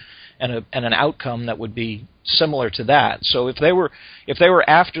that and an outcome that would be similar to that. So if they were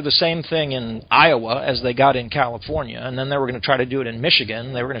after the same thing in Iowa as they got in California, and then they were going to try to do it in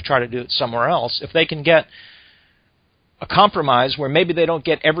Michigan, they were going to try to do it somewhere else. If they can get a compromise where maybe they don't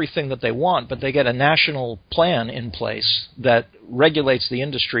get everything that they want, but they get a national plan in place that regulates the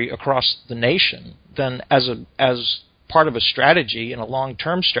industry across the nation, then as part of a strategy and a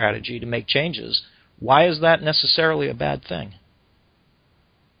long-term strategy to make changes, why is that necessarily a bad thing?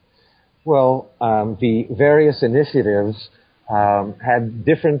 Well, the various initiatives had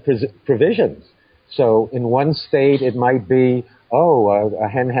different provisions. So in one state, it might be, a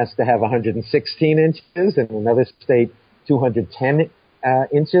hen has to have 116 inches, and in another state, 210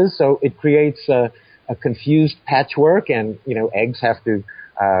 inches. So it creates a confused patchwork, and eggs have to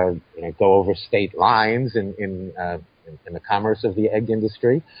go over state lines in the commerce of the egg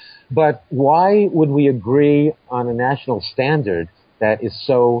industry. But why would we agree on a national standard that is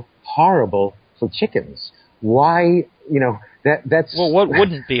so horrible for chickens? Why, That's Well, what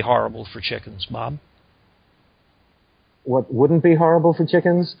wouldn't be horrible for chickens, Bob? What wouldn't be horrible for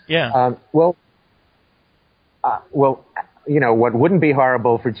chickens? Yeah. Well, what wouldn't be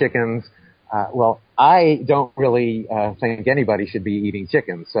horrible for chickens? I don't really think anybody should be eating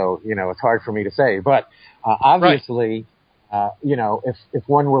chickens, so it's hard for me to say. But obviously, if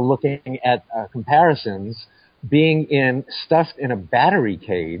one were looking at comparisons, being stuffed in a battery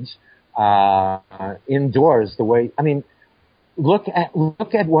cage indoors, look at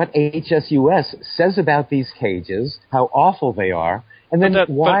what HSUS says about these cages, how awful they are, and then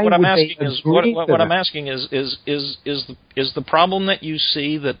why would they agree to them? What I'm asking is the problem that you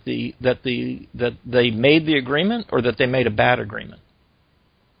see that they made the agreement, or that they made a bad agreement?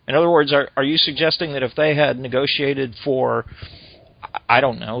 In other words, are you suggesting that if they had negotiated for, I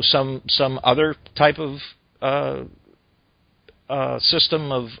don't know, some other type of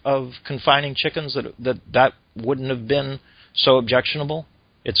system of confining chickens, that wouldn't have been so objectionable?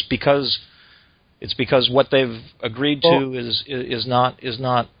 It's because what they've agreed to is not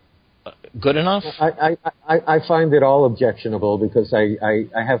good enough? I find it all objectionable because I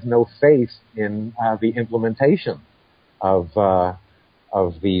have no faith in the implementation of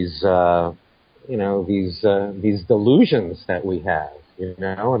these these delusions that we have.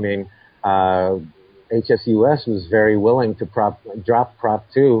 HSUS was very willing to drop Prop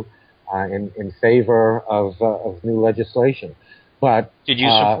 2 in favor of new legislation. But did you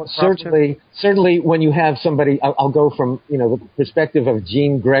support Prop 2? Certainly when you have somebody, I'll go from the perspective of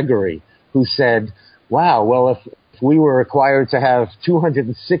Gene Gregory, who said, wow, well, if we were required to have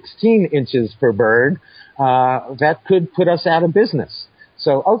 216 inches per bird, that could put us out of business.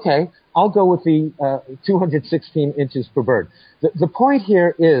 So, okay, I'll go with the 216 inches per bird. The point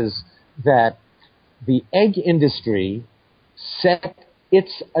here is that the egg industry set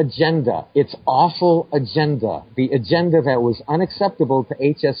its agenda, its awful agenda, the agenda that was unacceptable to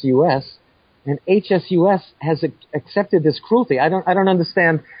HSUS, and HSUS has accepted this cruelty. I don't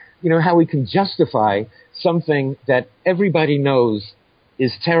understand, how we can justify something that everybody knows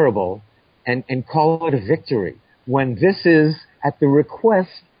is terrible and call it a victory when this is at the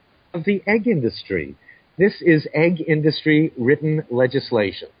request of the egg industry. This is egg industry written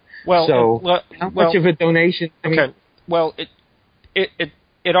legislation. How much of a donation? It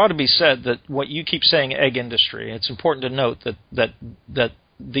ought to be said that what you keep saying, egg industry. It's important to note that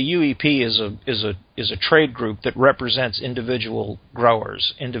the UEP is a trade group that represents individual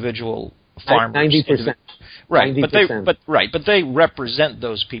growers, individual farmers. 90%. Right, 90%. But they represent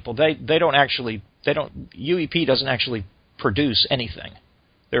those people. UEP doesn't actually produce anything.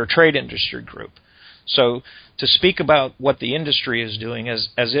 They're a trade industry group. So to speak about what the industry is doing as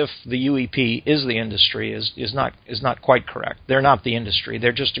if the UEP is the industry is not quite correct. They're not the industry.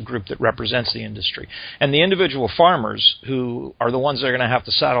 They're just a group that represents the industry. And the individual farmers, who are the ones that are going to have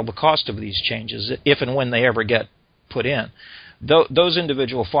to saddle the cost of these changes if and when they ever get put in, those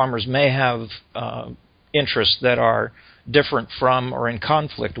individual farmers may have interests that are different from or in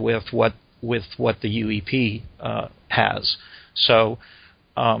conflict with what the UEP has. So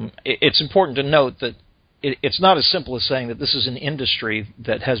it's important to note that it's not as simple as saying that this is an industry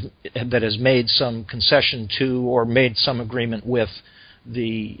that has made some concession to or made some agreement with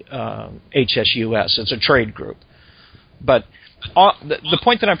the HSUS. It's a trade group. But the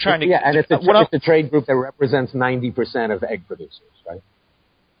point that I'm trying to... Yeah, and it's a trade group that represents 90% of egg producers, right?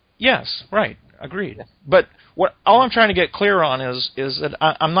 Yes, right. Agreed. Yeah. But all I'm trying to get clear on is that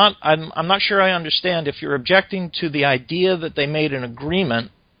I'm not sure I understand if you're objecting to the idea that they made an agreement,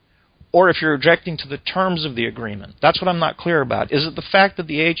 or if you're objecting to the terms of the agreement. That's what I'm not clear about. Is it the fact that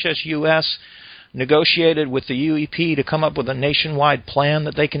the HSUS negotiated with the UEP to come up with a nationwide plan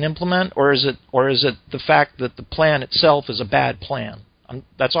that they can implement, or is it the fact that the plan itself is a bad plan?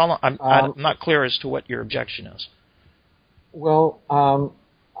 That's all. I'm not clear as to what your objection is. Well,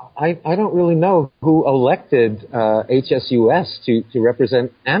 I don't really know who elected HSUS to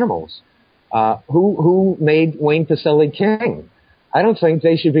represent animals. Who made Wayne Pacelle king? I don't think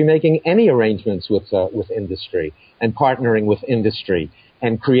they should be making any arrangements with industry and partnering with industry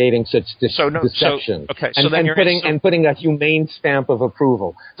and creating such deception. And putting a humane stamp of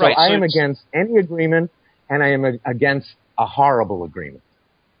approval. So right, I am against any agreement, and I am against a horrible agreement.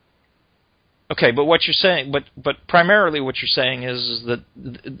 Okay, but what you're saying, but primarily what you're saying is that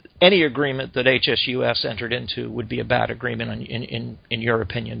any agreement that HSUS entered into would be a bad agreement in your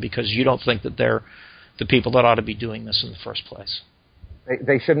opinion, because you don't think that they're the people that ought to be doing this in the first place.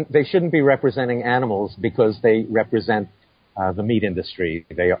 They shouldn't be representing animals because they represent the meat industry.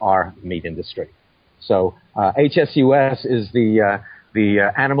 They are meat industry. So HSUS is the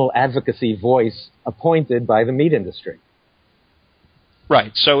animal advocacy voice appointed by the meat industry.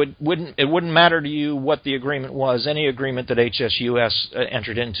 Right. So it wouldn't matter to you what the agreement was. Any agreement that HSUS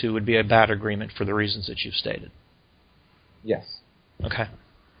entered into would be a bad agreement for the reasons that you've stated. Yes. Okay.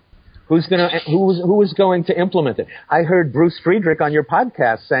 Who was going to implement it? I heard Bruce Friedrich on your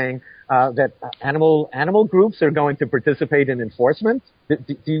podcast saying that animal groups are going to participate in enforcement.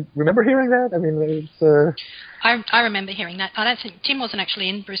 Do you remember hearing that? I mean, it's. I remember hearing that. I don't think Tim wasn't actually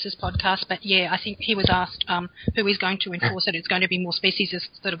in Bruce's podcast, but yeah, I think he was asked who is going to enforce it. It's going to be more species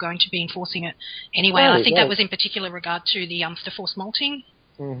that are going to be enforcing it anyway. Right, and I think that was in particular regard to the forced molting.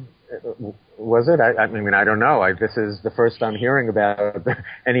 Was it? I mean, I don't know. This is the first I'm hearing about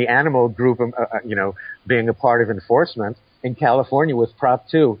any animal group, being a part of enforcement. In California with Prop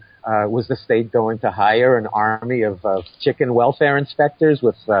 2, was the state going to hire an army of chicken welfare inspectors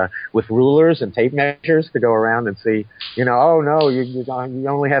with rulers and tape measures to go around and see, oh no, you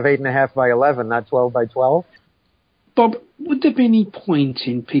only have 8.5 by 11, not 12 by 12? Bob, would there be any point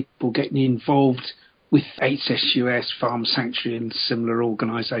in people getting involved with HSUS, Farm Sanctuary and similar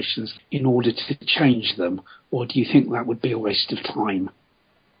organisations in order to change them? Or do you think that would be a waste of time?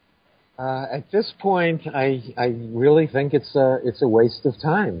 At this point, I really think it's a waste of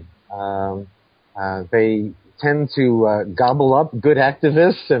time. They tend to gobble up good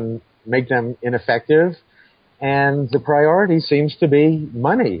activists and make them ineffective. And the priority seems to be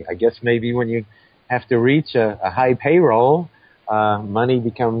money. I guess maybe when you have to reach a high payroll, money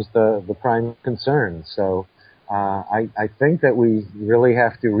becomes the prime concern. So I think that we really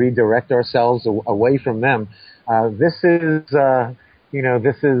have to redirect ourselves away from them. This is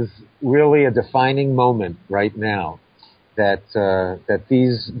really a defining moment right now that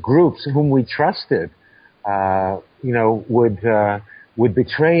these groups whom we trusted, would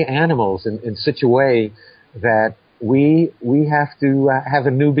betray animals in such a way that we have to have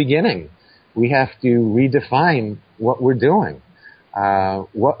a new beginning. We have to redefine what we're doing.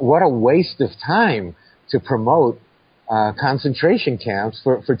 What a waste of time to promote concentration camps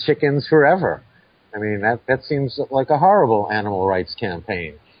for chickens forever. I mean, that seems like a horrible animal rights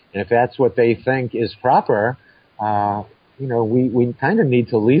campaign. And if that's what they think is proper, we kind of need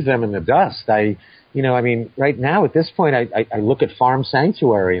to leave them in the dust. Right now at this point, I look at Farm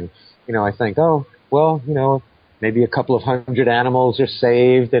Sanctuary and, I think, oh, well, maybe a couple of hundred animals are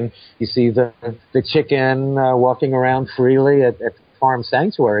saved, and you see the chicken walking around freely at Farm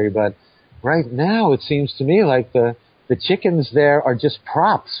Sanctuary. But right now, it seems to me like the chickens there are just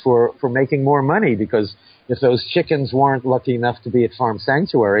props for making more money, because if those chickens weren't lucky enough to be at Farm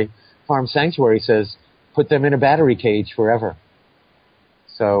Sanctuary says, put them in a battery cage forever.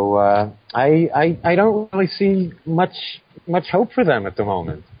 So I don't really see much hope for them at the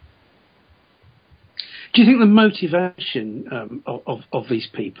moment. Do you think the motivation of these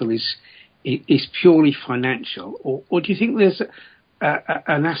people is purely financial, or do you think there's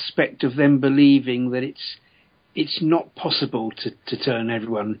an aspect of them believing that it's not possible to turn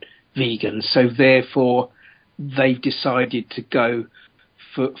everyone vegan, so therefore they've decided to go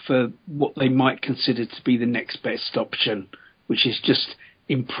for what they might consider to be the next best option, which is just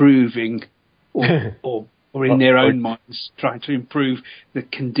improving or in their own minds trying to improve the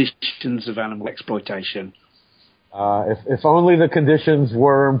conditions of animal exploitation? If only the conditions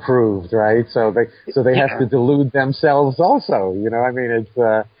were improved, right? So they have to delude themselves also.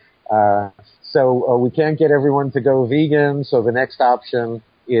 So we can't get everyone to go vegan, so the next option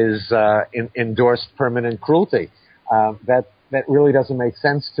is endorsed permanent cruelty. That really doesn't make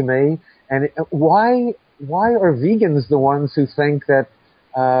sense to me. And why are vegans the ones who think that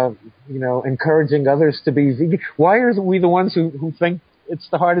encouraging others to be vegan? Why are we the ones who think it's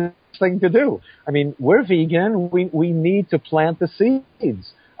the hardest thing to do? I mean, we're vegan. We need to plant the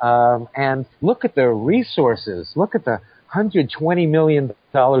seeds. And look at the resources. Look at the $120 million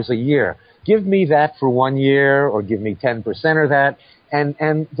a year. Give me that for 1 year, or give me 10% of that,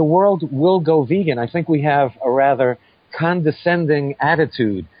 and the world will go vegan. I think we have a rather condescending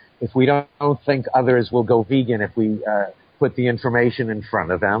attitude if we don't think others will go vegan if we put the information in front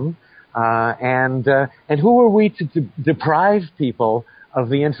of them. And who are we to deprive people of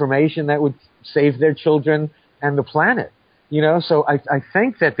the information that would save their children and the planet? So I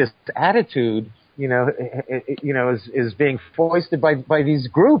think that this attitude, is being foisted by these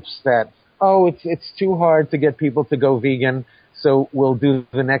groups that, it's too hard to get people to go vegan, so we'll do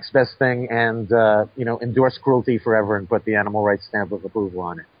the next best thing and, endorse cruelty forever and put the animal rights stamp of approval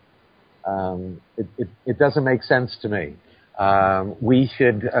on it. It doesn't make sense to me. We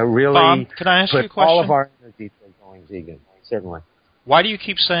should really Bob, can I ask you a question? All of our energy to going vegan, certainly. Why do you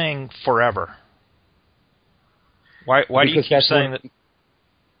keep saying forever? Why do you keep saying that?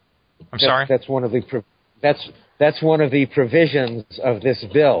 I'm sorry? That's one of the That's one of the provisions of this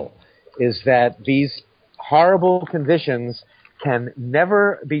bill, is that these horrible conditions can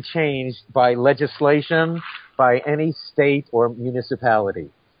never be changed by legislation, by any state or municipality.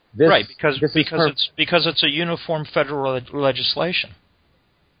 Right, because it's a uniform federal legislation.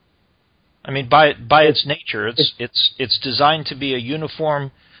 I mean, by its nature, it's designed to be a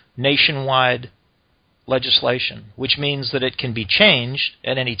uniform nationwide legislation, which means that it can be changed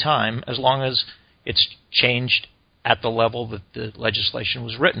at any time as long as it's changed at the level that the legislation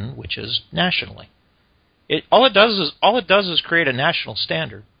was written, which is nationally. All it does is create a national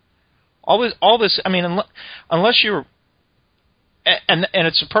standard. All this. I mean, unless you're, and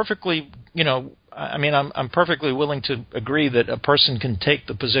it's a perfectly, I mean, I'm perfectly willing to agree that a person can take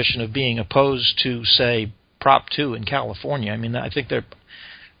the position of being opposed to, say, Prop 2 in California. I mean, I think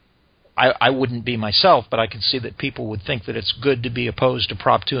I wouldn't be myself, but I can see that people would think that it's good to be opposed to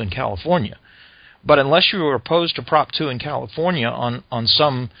Prop 2 in California. But unless you are opposed to Prop 2 in California on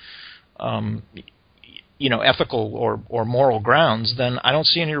some ethical or moral grounds, then I don't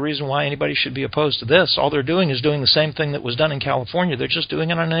see any reason why anybody should be opposed to this. All they're doing is doing the same thing that was done in California. They're just doing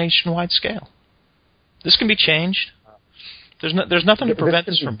it on a nationwide scale. This can be changed. There's nothing to prevent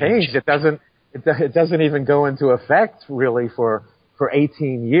this from being changed. It doesn't even go into effect really for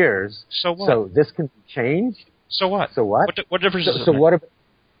 18 years. So what? So this can be changed. So what? So what? What difference does it make?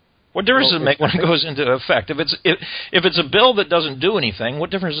 What difference does it make when it goes into effect? If it's a bill that doesn't do anything, what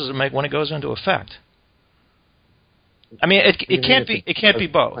difference does it make when it goes into effect? I mean, it can't be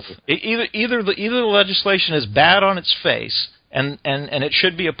both. Either the legislation is bad on its face, and it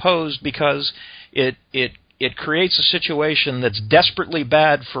should be opposed because it creates a situation that's desperately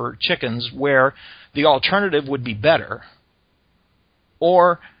bad for chickens where the alternative would be better,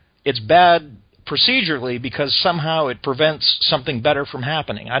 or it's bad procedurally because somehow it prevents something better from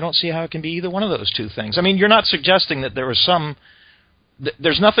happening. I don't see how it can be either one of those two things. I mean, you're not suggesting that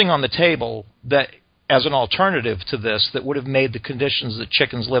there's nothing on the table that, as an alternative to this, that would have made the conditions that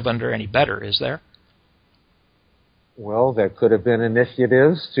chickens live under any better, is there? Well, there could have been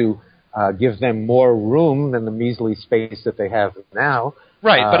initiatives to give them more room than the measly space that they have now.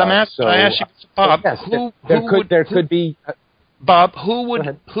 Right, but I ask you, Bob, yes, there could be. Bob, who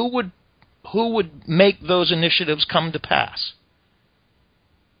would make those initiatives come to pass?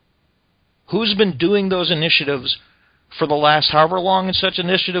 Who's been doing those initiatives for the last however long such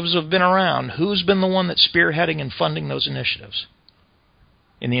initiatives have been around? Who's been the one that's spearheading and funding those initiatives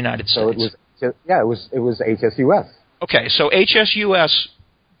in the United States? It was HSUS. Okay, so HSUS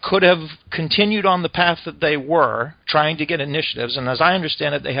could have continued on the path that they were, trying to get initiatives, and as I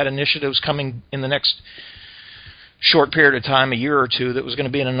understand it, they had initiatives coming in the next short period of time, a year or two, that was going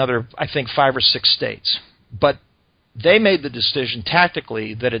to be in another, I think, 5 or 6 states. But they made the decision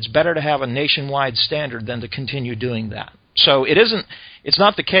tactically that it's better to have a nationwide standard than to continue doing that. So it's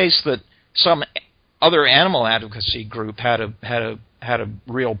not the case that some other animal advocacy group had a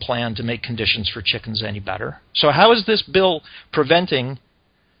real plan to make conditions for chickens any better. So how is this bill preventing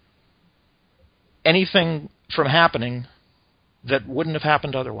anything from happening that wouldn't have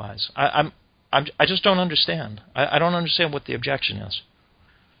happened otherwise? I just don't understand. I don't understand what the objection is.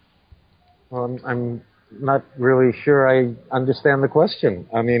 Well, I'm not really sure I understand the question.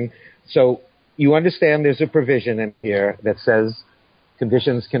 I mean, so you understand there's a provision in here that says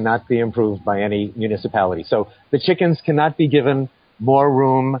conditions cannot be improved by any municipality. So the chickens cannot be given more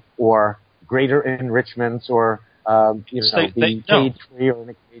room or greater enrichments or, cage-free or in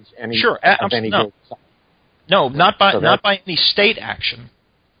a cage any no. No, not by any state action.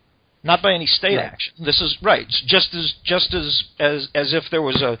 Not by any state action. This is right. Just as if there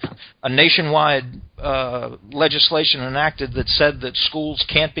was a nationwide legislation enacted that said that schools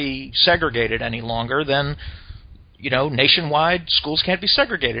can't be segregated any longer, then nationwide schools can't be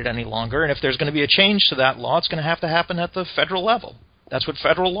segregated any longer. And if there's going to be a change to that law, it's going to happen at the federal level. That's what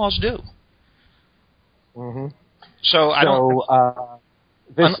federal laws do. Mm-hmm. So I don't.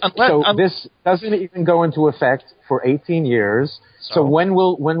 This doesn't even go into effect for 18 years. So when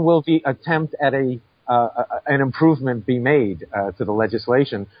will the attempt at an improvement be made to the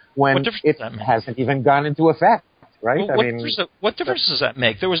legislation when it hasn't even gone into effect? Right? Well, what difference does that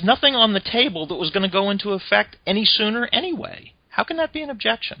make? There was nothing on the table that was going to go into effect any sooner anyway. How can that be an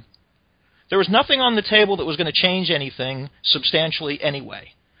objection? There was nothing on the table that was going to change anything substantially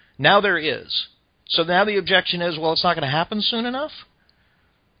anyway. Now there is. So now the objection is, well, it's not going to happen soon enough?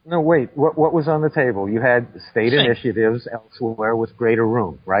 No, wait. What was on the table? You had state initiatives elsewhere with greater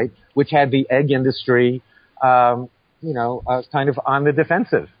room, right? Which had the egg industry, kind of on the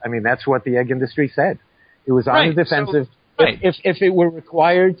defensive. I mean, that's what the egg industry said. It was on the defensive. If it were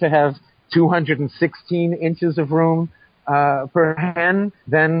required to have 216 inches of room per hen,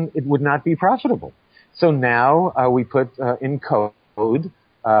 then it would not be profitable. So now we put in code,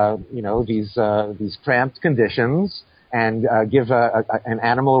 these cramped conditions, and give an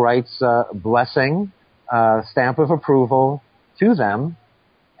animal rights blessing, stamp of approval to them,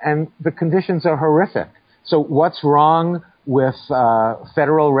 and the conditions are horrific. So what's wrong with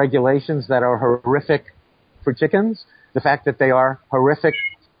federal regulations that are horrific for chickens? The fact that they are horrific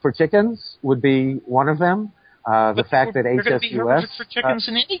for chickens would be one of them. The fact that HSUS... They're going to be horrific for chickens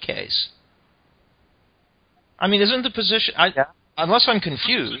in any case. I mean, isn't the position... Unless I'm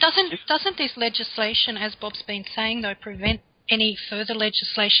confused... Doesn't this legislation, as Bob's been saying, though, prevent any further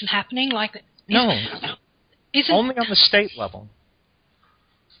legislation happening? No. Only on the state level.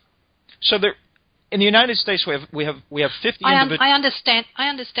 So there... In the United States, we have 50 individuals... I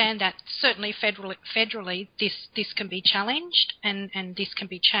understand that certainly federally this can be challenged and this can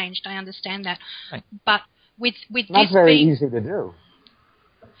be changed. I understand that. Right. But with not this very being, easy to do.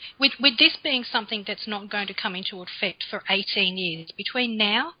 With this being something that's not going to come into effect for 18 years, between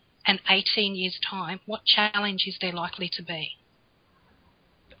now and 18 years' time, what challenge is there likely to be?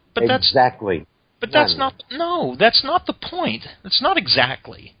 But exactly. That's not the point. That's not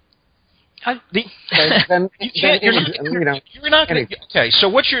exactly. You're not going to. Okay, so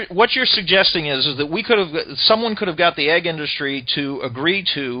what you're suggesting is that someone could have got the egg industry to agree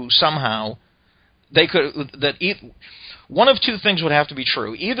to somehow. One of two things would have to be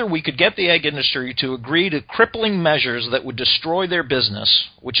true. Either we could get the egg industry to agree to crippling measures that would destroy their business,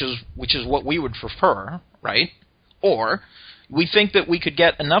 which is what we would prefer, right? Or we think that we could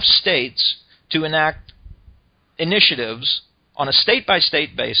get enough states to enact initiatives on a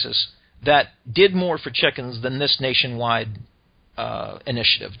state-by-state basis that did more for chickens than this nationwide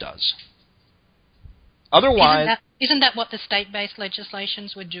initiative does. Otherwise... Isn't that what the state-based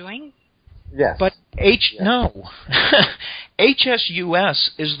legislations were doing? Yes. But no.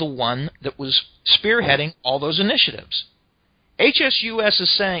 HSUS is the one that was spearheading all those initiatives. HSUS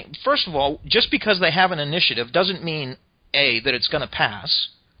is saying, first of all, just because they have an initiative doesn't mean, A, that it's going to pass,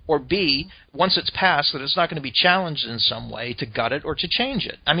 or B, once it's passed, that it's not going to be challenged in some way to gut it or to change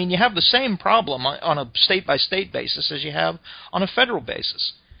it. I mean, you have the same problem on a state-by-state basis as you have on a federal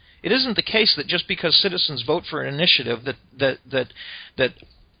basis. It isn't the case that just because citizens vote for an initiative that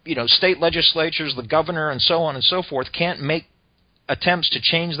state legislatures, the governor, and so on and so forth can't make attempts to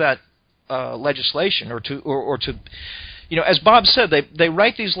change that legislation or to as Bob said, they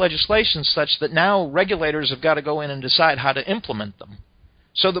write these legislations such that now regulators have got to go in and decide how to implement them.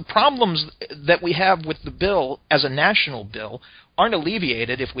 So the problems that we have with the bill as a national bill aren't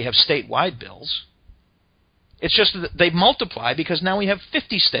alleviated if we have statewide bills. It's just that they multiply because now we have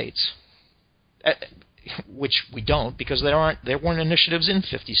 50 states, which we don't because there weren't initiatives in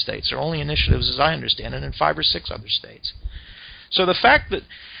 50 states. There are only initiatives, as I understand it, in 5 or 6 other states. So the fact that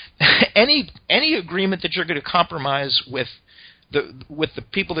any agreement that you're going to compromise with the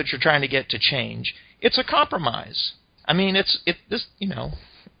people that you're trying to get to change, it's a compromise. I mean, it's a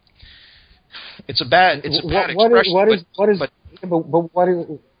bad expression.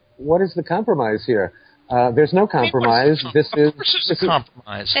 What is the compromise here? There's no compromise. This is a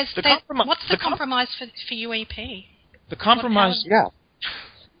compromise. What's the compromise for UEP? The compromise.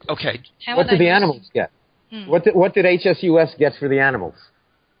 Okay. What did the animals get? What did HSUS get for the animals?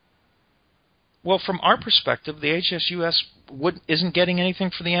 Well, from our perspective, the HSUS isn't getting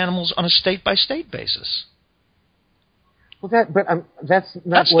anything for the animals on a state-by-state basis. Well, that's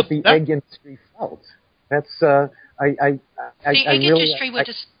not what the egg industry felt. That's the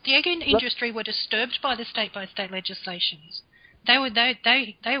egg industry were disturbed by the state-by-state legislations. They found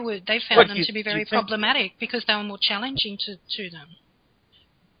them to be very problematic because they were more challenging to them.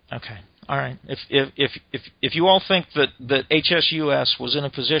 Okay, all right. If you all think that HSUS was in a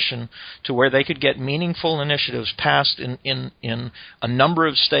position to where they could get meaningful initiatives passed in a number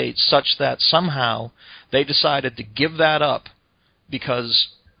of states such that somehow they decided to give that up because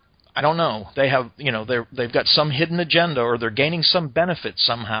I don't know, they've got some hidden agenda or they're gaining some benefit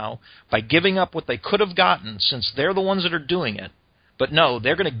somehow by giving up what they could have gotten since they're the ones that are doing it. But no,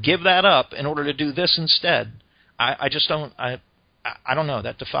 they're going to give that up in order to do this instead. I just don't. I don't know.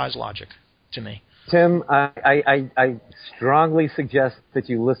 That defies logic to me. Tim, I strongly suggest that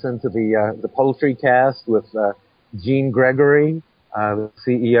you listen to the Poultry Cast with Gene Gregory, the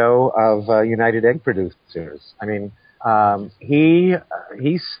CEO of United Egg Producers. I mean, he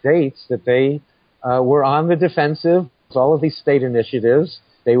states that they were on the defensive. All of these state initiatives,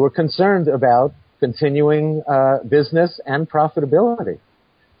 they were concerned about continuing business and profitability.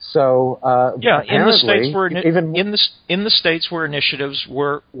 So in the states where even in the states where initiatives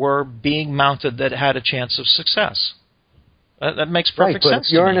were being mounted that had a chance of success. That makes perfect sense. But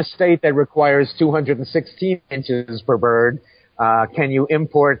if you're in a state that requires 216 inches per bird, can you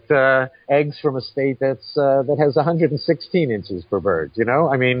import eggs from a state that has 116 inches per bird? You know,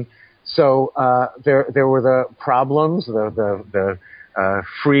 I mean, so there were the problems, the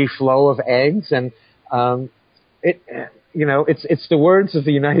free flow of eggs, and it's the words of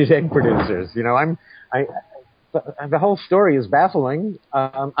the United Egg Producers. You know, the whole story is baffling.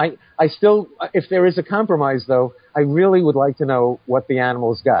 I still, if there is a compromise, though, I really would like to know what the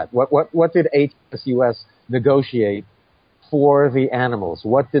animals got. What did HSUS negotiate for the animals?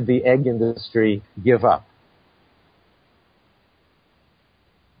 What did the egg industry give up?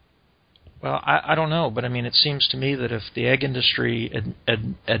 Well, I don't know, but I mean, it seems to me that if the egg industry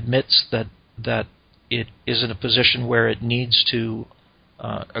admits that it is in a position where it needs to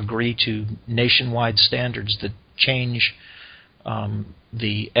agree to nationwide standards that change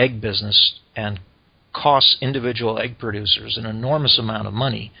the egg business and costs individual egg producers an enormous amount of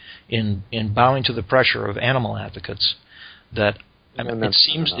money in bowing to the pressure of animal advocates, that it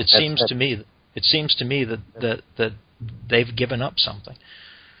seems to me that they've given up something.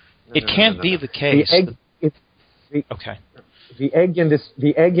 It can't be the case. The egg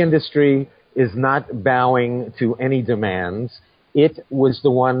industry is not bowing to any demands. It was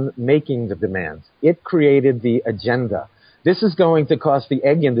the one making the demands. It created the agenda. This is going to cost the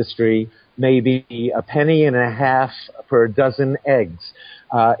egg industry maybe $0.015 per dozen eggs.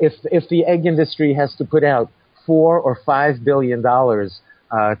 If the egg industry has to put out $4 or $5 billion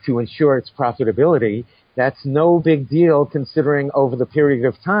to ensure its profitability, that's no big deal considering over the period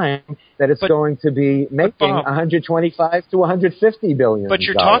of time that it's going to be making 125 to 150 billion. But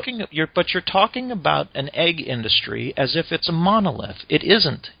you're talking about an egg industry as if it's a monolith. It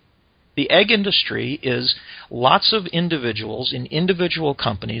isn't. The egg industry is lots of individuals in individual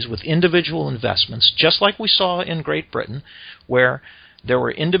companies with individual investments, just like we saw in Great Britain, where there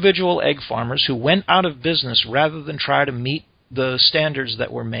were individual egg farmers who went out of business rather than try to meet the standards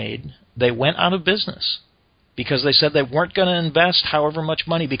that were made. They went out of business because they said they weren't going to invest however much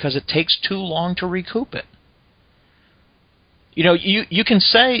money because it takes too long to recoup it. You know, you can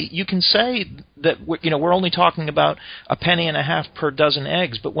say that we're only talking about $0.015 per dozen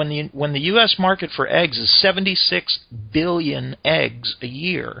eggs, but when the U.S. market for eggs is 76 billion eggs a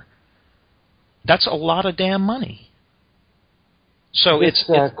year, that's a lot of damn money. So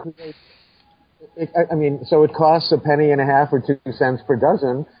so it costs $0.015 or 2 cents per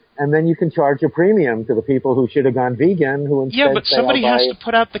dozen, and then you can charge a premium to the people who should have gone vegan, who instead but somebody has to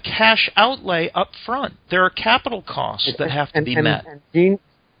put out the cash outlay up front. There are capital costs that have to be met. And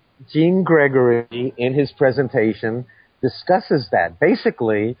Gene Gregory, in his presentation, discusses that.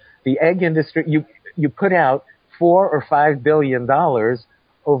 Basically, the egg industry, you put out $4 or $5 billion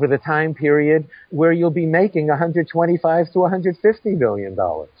over the time period where you'll be making $125 to $150 billion.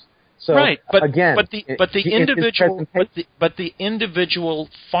 So, right, but again, the individual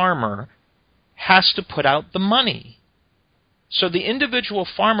farmer has to put out the money. So the individual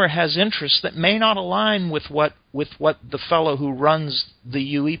farmer has interests that may not align with what the fellow who runs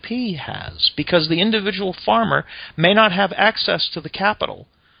the UEP has, because the individual farmer may not have access to the capital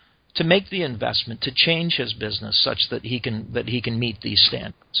to make the investment to change his business such that he can meet these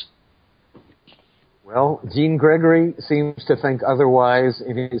standards. Well, Gene Gregory seems to think otherwise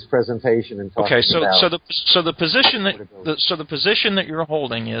in his presentation and talking about. So the position that you're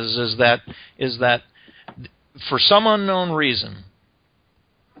holding is that for some unknown reason,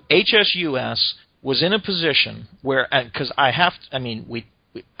 HSUS was in a position where, because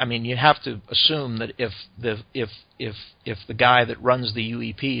you have to assume that if the guy that runs the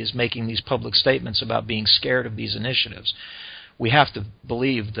UEP is making these public statements about being scared of these initiatives, we have to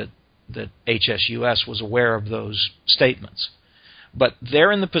believe that HSUS was aware of those statements. But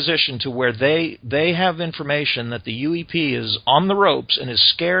they're in the position to where they have information that the UEP is on the ropes and is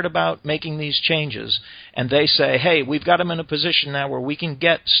scared about making these changes, and they say, hey, we've got them in a position now where we can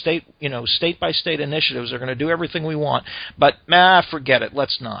get state-by-state initiatives. They're going to do everything we want, but forget it,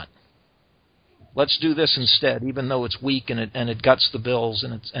 let's not. Let's do this instead, even though it's weak and it guts the bills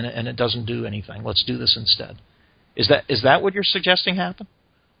and it doesn't do anything. Let's do this instead. Is that what you're suggesting happened?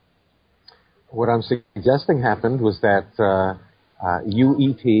 What I'm suggesting happened was that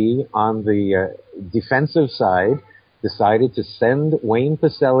UEP on the defensive side decided to send Wayne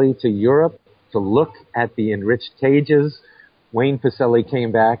Pacelle to Europe to look at the enriched cages. Wayne Pacelle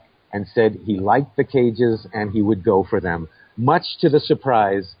came back and said he liked the cages and he would go for them, much to the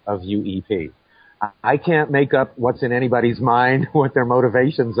surprise of UEP. I can't make up what's in anybody's mind, what their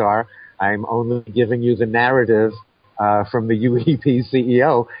motivations are. I'm only giving you the narrative from the UEP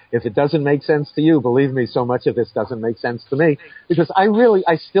CEO. If it doesn't make sense to you, believe me, so much of this doesn't make sense to me, because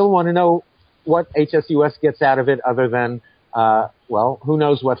I still want to know what HSUS gets out of it, other than, who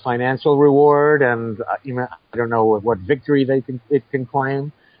knows what financial reward, and I don't know what victory it can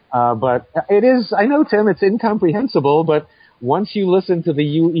claim. But it is, I know, Tim, it's incomprehensible, but once you listen to the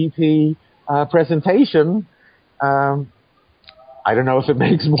UEP presentation, I don't know if it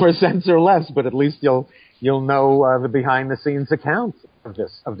makes more sense or less, but at least you'll know the behind-the-scenes account of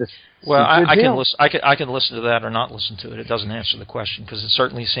this. Well, I can listen to that or not listen to it. It doesn't answer the question, because it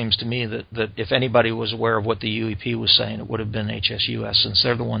certainly seems to me that if anybody was aware of what the UEP was saying, it would have been HSUS, since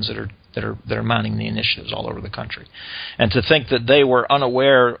they're the ones that are mounting the initiatives all over the country. And to think that they were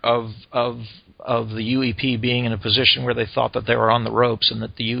unaware of the UEP being in a position where they thought that they were on the ropes, and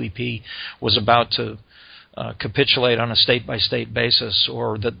that the UEP was about to capitulate on a state-by-state basis,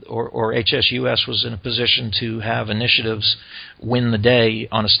 or HSUS was in a position to have initiatives win the day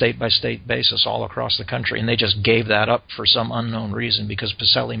on a state-by-state basis all across the country, and they just gave that up for some unknown reason because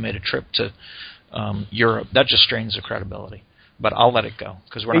Pacelli made a trip to Europe. That just strains the credibility. But I'll let it go,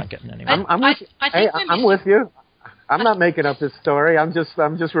 because we're not getting anywhere. I'm with you. I'm not making up this story. I'm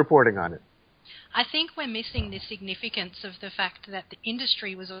just reporting on it. I think we're missing the significance of the fact that the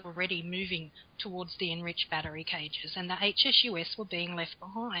industry was already moving towards the enriched battery cages, and the HSUS were being left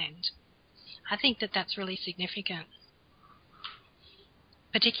behind. I think that's really significant,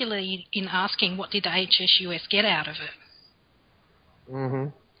 particularly in asking what did the HSUS get out of it. Mm-hmm.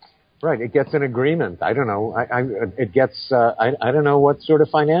 Right, it gets an agreement. I don't know. It gets. I don't know what sort of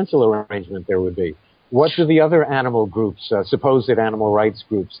financial arrangement there would be. What do the other animal groups, supposed animal rights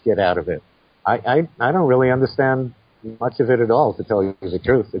groups, get out of it? I don't really understand much of it at all, to tell you the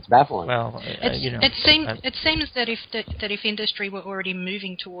truth. It's baffling. Well, it seems that if industry were already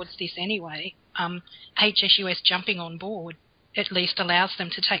moving towards this anyway, HSUS jumping on board at least allows them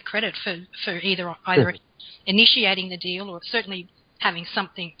to take credit for either initiating the deal, or certainly having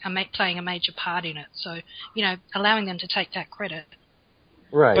something, playing a major part in it. So, allowing them to take that credit.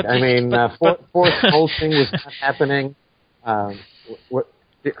 Right. Forced molting was not happening.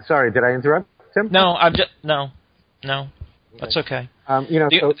 Sorry, did I interrupt, Tim? No, no, that's okay.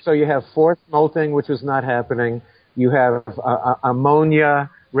 So you have forced molting, which was not happening. You have ammonia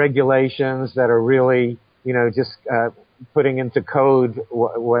regulations that are really, just putting into code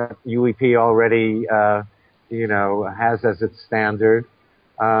what UEP already, has as its standard.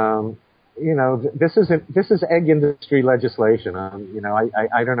 This is egg industry legislation.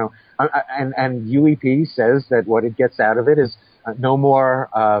 I don't know. And UEP says that what it gets out of it is no more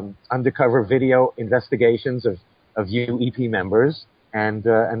undercover video investigations of UEP members, and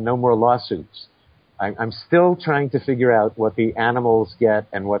no more lawsuits. I'm still trying to figure out what the animals get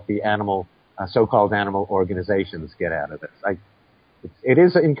and what the so-called animal organizations get out of this. It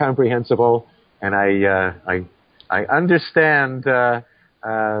is incomprehensible, and I understand. I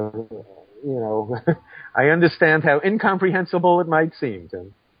understand how incomprehensible it might seem,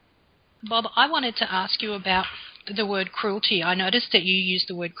 Tim. Bob, I wanted to ask you about the word cruelty. I noticed that you use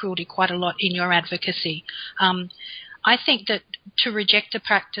the word cruelty quite a lot in your advocacy. I think that to reject a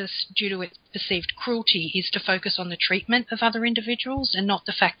practice due to its perceived cruelty is to focus on the treatment of other individuals and not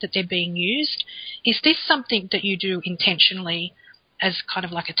the fact that they're being used. Is this something that you do intentionally as kind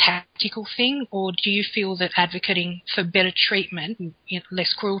of like a tactical thing, or do you feel that advocating for better treatment,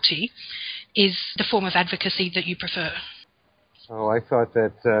 less cruelty, is the form of advocacy that you prefer? Oh, I thought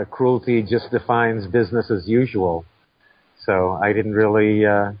that cruelty just defines business as usual. So I didn't really,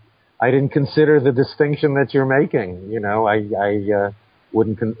 I didn't consider the distinction that you're making. I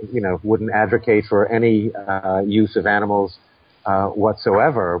wouldn't advocate for any use of animals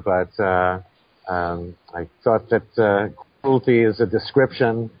whatsoever. But I thought that cruelty is a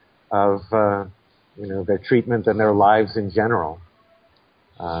description of their treatment and their lives in general.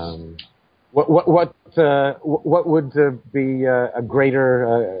 What would be a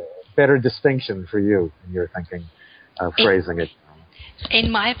greater, better distinction for you in your thinking of phrasing it?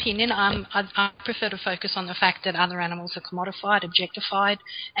 In my opinion, I prefer to focus on the fact that other animals are commodified, objectified,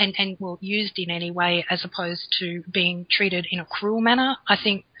 and used in any way, as opposed to being treated in a cruel manner. I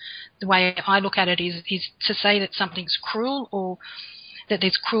think the way I look at it is to say that something's cruel or that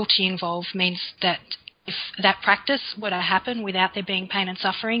there's cruelty involved means that if that practice were to happen without there being pain and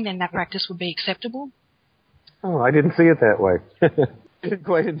suffering, then that practice would be acceptable. Oh, I didn't see it that way. I didn't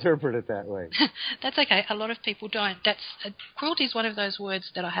quite interpret it that way. That's okay. A lot of people don't. Cruelty is one of those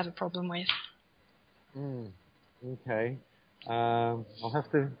words that I have a problem with. Okay. I'll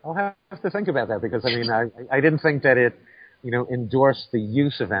have to think about that because I mean I didn't think that it endorsed the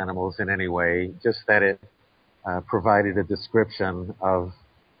use of animals in any way, just that it provided a description of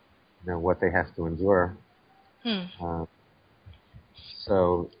what they have to endure.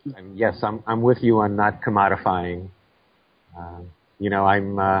 So yes, I'm with you on not commodifying. I'm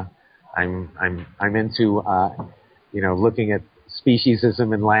into looking at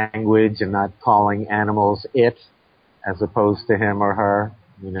speciesism in language and not calling animals it as opposed to him or her.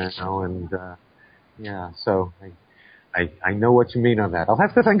 So I know what you mean on that. I'll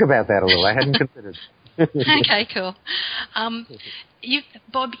have to think about that a little. I hadn't considered. Okay, cool.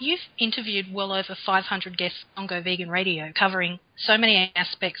 Bob, you've interviewed well over 500 guests on Go Vegan Radio, covering so many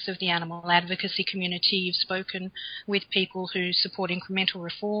aspects of the animal advocacy community. You've spoken with people who support incremental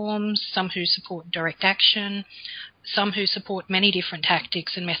reforms, some who support direct action, some who support many different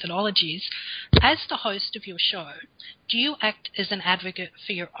tactics and methodologies. As the host of your show, do you act as an advocate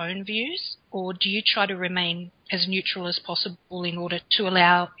for your own views, or do you try to remain as neutral as possible in order to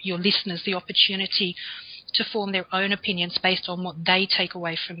allow your listeners the opportunity to form their own opinions based on what they take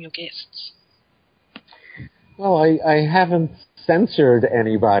away from your guests? Well, I haven't censored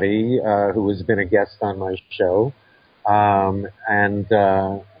anybody who has been a guest on my show, and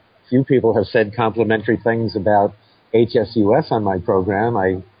few people have said complimentary things about HSUS on my program.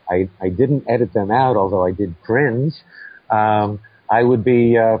 I didn't edit them out, although I did cringe. I would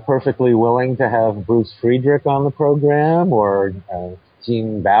be perfectly willing to have Bruce Friedrich on the program, or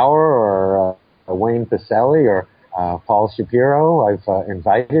Gene Bauer, or Wayne Pacelli, or Paul Shapiro. I've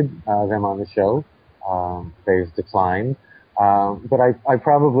invited them on the show. They've declined. But I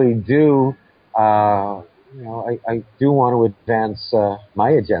probably do, I do want to advance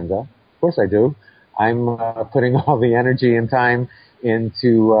my agenda. Of course I do. I'm putting all the energy and time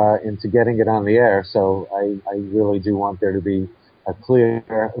into getting it on the air. So I really do want there to be a clear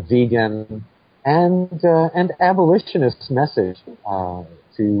vegan and abolitionist message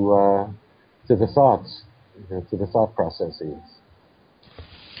to the thoughts, to the thought processes.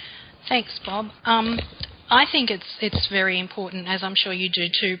 Thanks, Bob. I think it's very important, as I'm sure you do,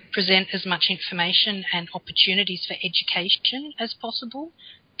 to present as much information and opportunities for education as possible.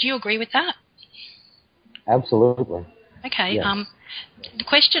 Do you agree with that? Absolutely. Okay. Yes. The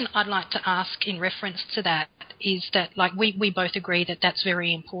question I'd like to ask in reference to that is that, like, we both agree that that's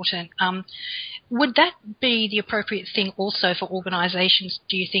very important. Would that be the appropriate thing also for organisations,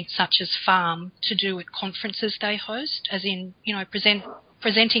 do you think, such as Farm, to do at conferences they host, as in,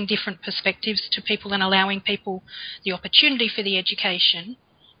 presenting different perspectives to people and allowing people the opportunity for the education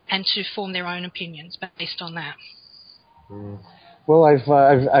and to form their own opinions based on that? Well,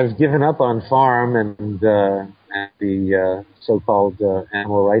 I've given up on Farm and the so-called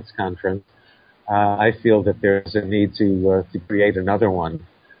Animal Rights Conference. I feel that there's a need to create another one,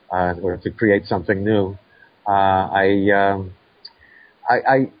 or to create something new.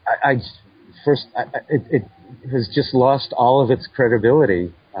 It has just lost all of its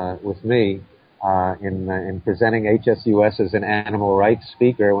credibility with me in presenting HSUS as an animal rights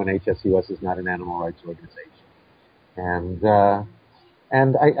speaker when HSUS is not an animal rights organization.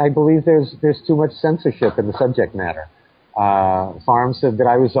 And I believe there's too much censorship in the subject matter. Farm said that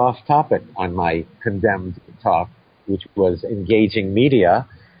I was off topic on my condemned talk, which was engaging media,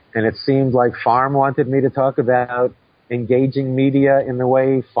 and it seemed like Farm wanted me to talk about engaging media in the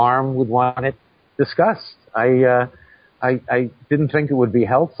way Farm would want it discussed. I didn't think it would be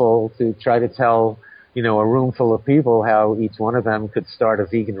helpful to try to tell, a room full of people how each one of them could start a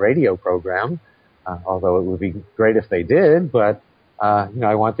vegan radio program, although it would be great if they did, but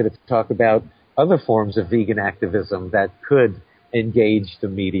I wanted to talk about other forms of vegan activism that could engage the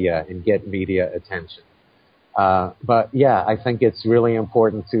media and get media attention. But yeah, I think it's really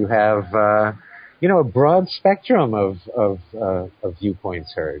important to have, a broad spectrum of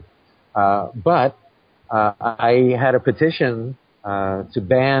viewpoints heard. But I had a petition to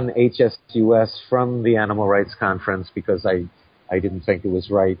ban HSUS from the Animal Rights Conference because I didn't think it was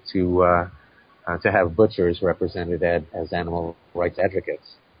right to have butchers represented as animal rights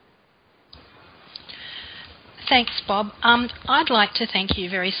advocates. Thanks, Bob. I'd like to thank you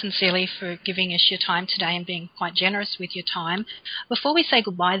very sincerely for giving us your time today and being quite generous with your time. Before we say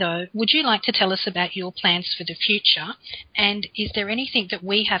goodbye, though, would you like to tell us about your plans for the future? And is there anything that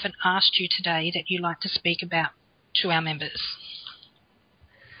we haven't asked you today that you'd like to speak about to our members?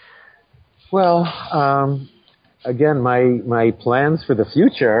 Well, again, my plans for the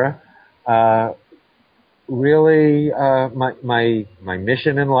future, really, my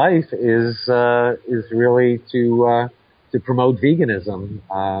mission in life is really to promote veganism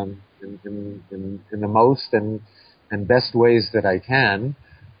in the most and and best ways that I can.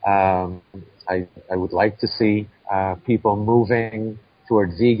 I would like to see people moving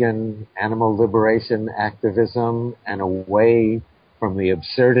toward vegan animal liberation activism and away from the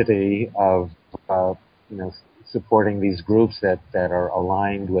absurdity of supporting these groups that are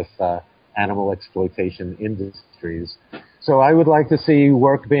aligned with animal exploitation industries. So I would like to see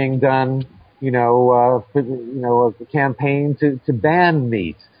work being done, a campaign to ban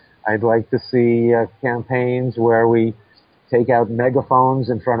meat. I'd like to see campaigns where we take out megaphones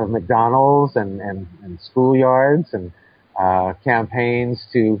in front of McDonald's and schoolyards, and campaigns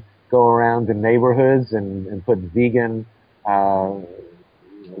to go around the neighborhoods and put vegan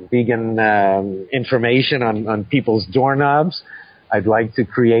information on people's doorknobs. I'd like to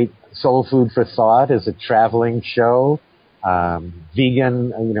create Soul Food for Thought as a traveling show,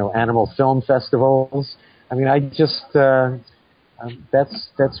 vegan, animal film festivals. I mean,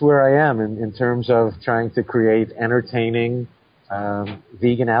 that's where I am in terms of trying to create entertaining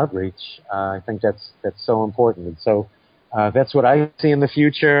vegan outreach. I think that's so important, and so that's what I see in the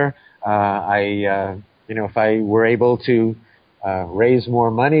future. If I were able to raise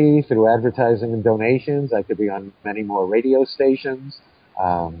more money through advertising and donations, I could be on many more radio stations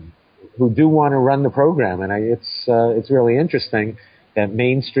who do want to run the program, and it's really interesting that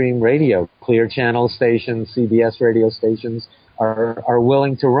mainstream radio, Clear Channel stations, CBS radio stations are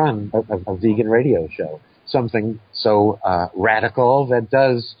willing to run a vegan radio show, something so radical that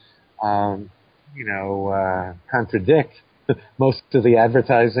does contradict most of the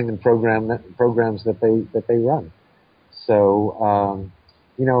advertising and programs that they run. So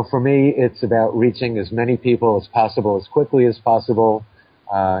for me, it's about reaching as many people as possible, as quickly as possible.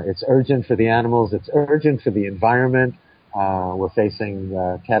 It's urgent for the animals. It's urgent for the environment. We're facing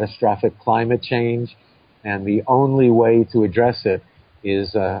catastrophic climate change, and the only way to address it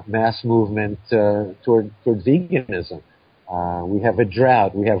is mass movement toward veganism. We have a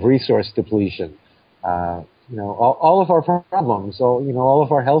drought. We have resource depletion. All of our problems, all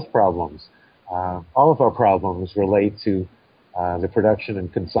of our health problems, all of our problems relate to the production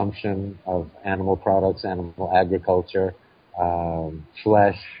and consumption of animal products, animal agriculture,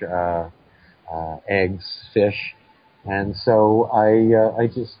 flesh, eggs, fish. And so I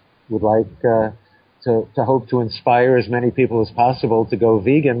just would like to hope to inspire as many people as possible to go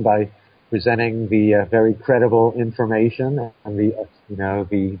vegan by presenting the very credible information and the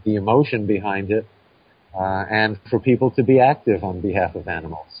emotion behind it, and for people to be active on behalf of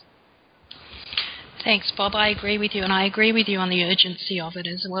animals. Thanks, Bob. I agree with you, and I agree with you on the urgency of it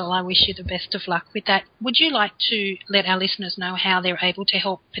as well. I wish you the best of luck with that. Would you like to let our listeners know how they're able to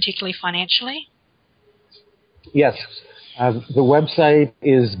help, particularly financially? Yes. The website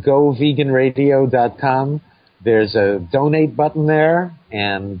is goveganradio.com. There's a donate button there,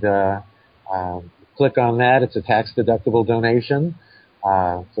 and click on that. It's a tax-deductible donation.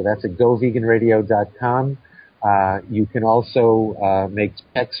 So that's at goveganradio.com. You can also make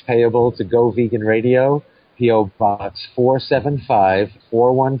checks payable to Go Vegan Radio, P.O. Box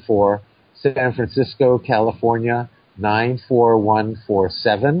 475-414, San Francisco, California,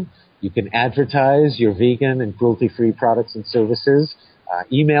 94147. You can advertise your vegan and cruelty-free products and services.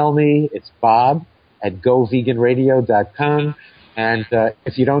 Email me. It's bob@goveganradio.com. And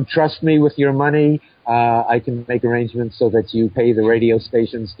if you don't trust me with your money, I can make arrangements so that you pay the radio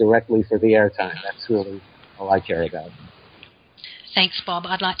stations directly for the airtime. That's really all I care about. Thanks, Bob.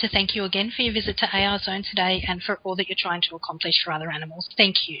 I'd like to thank you again for your visit to AR Zone today and for all that you're trying to accomplish for other animals.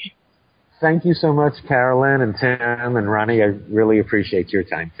 Thank you. Thank you so much, Carolyn and Tim and Ronnie. I really appreciate your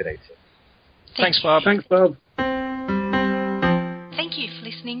time today, too. Thanks, Bob. Thanks, Bob. Thank you for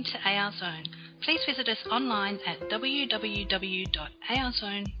listening to AR Zone. Please visit us online at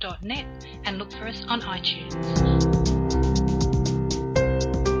www.arzone.net and look for us on iTunes.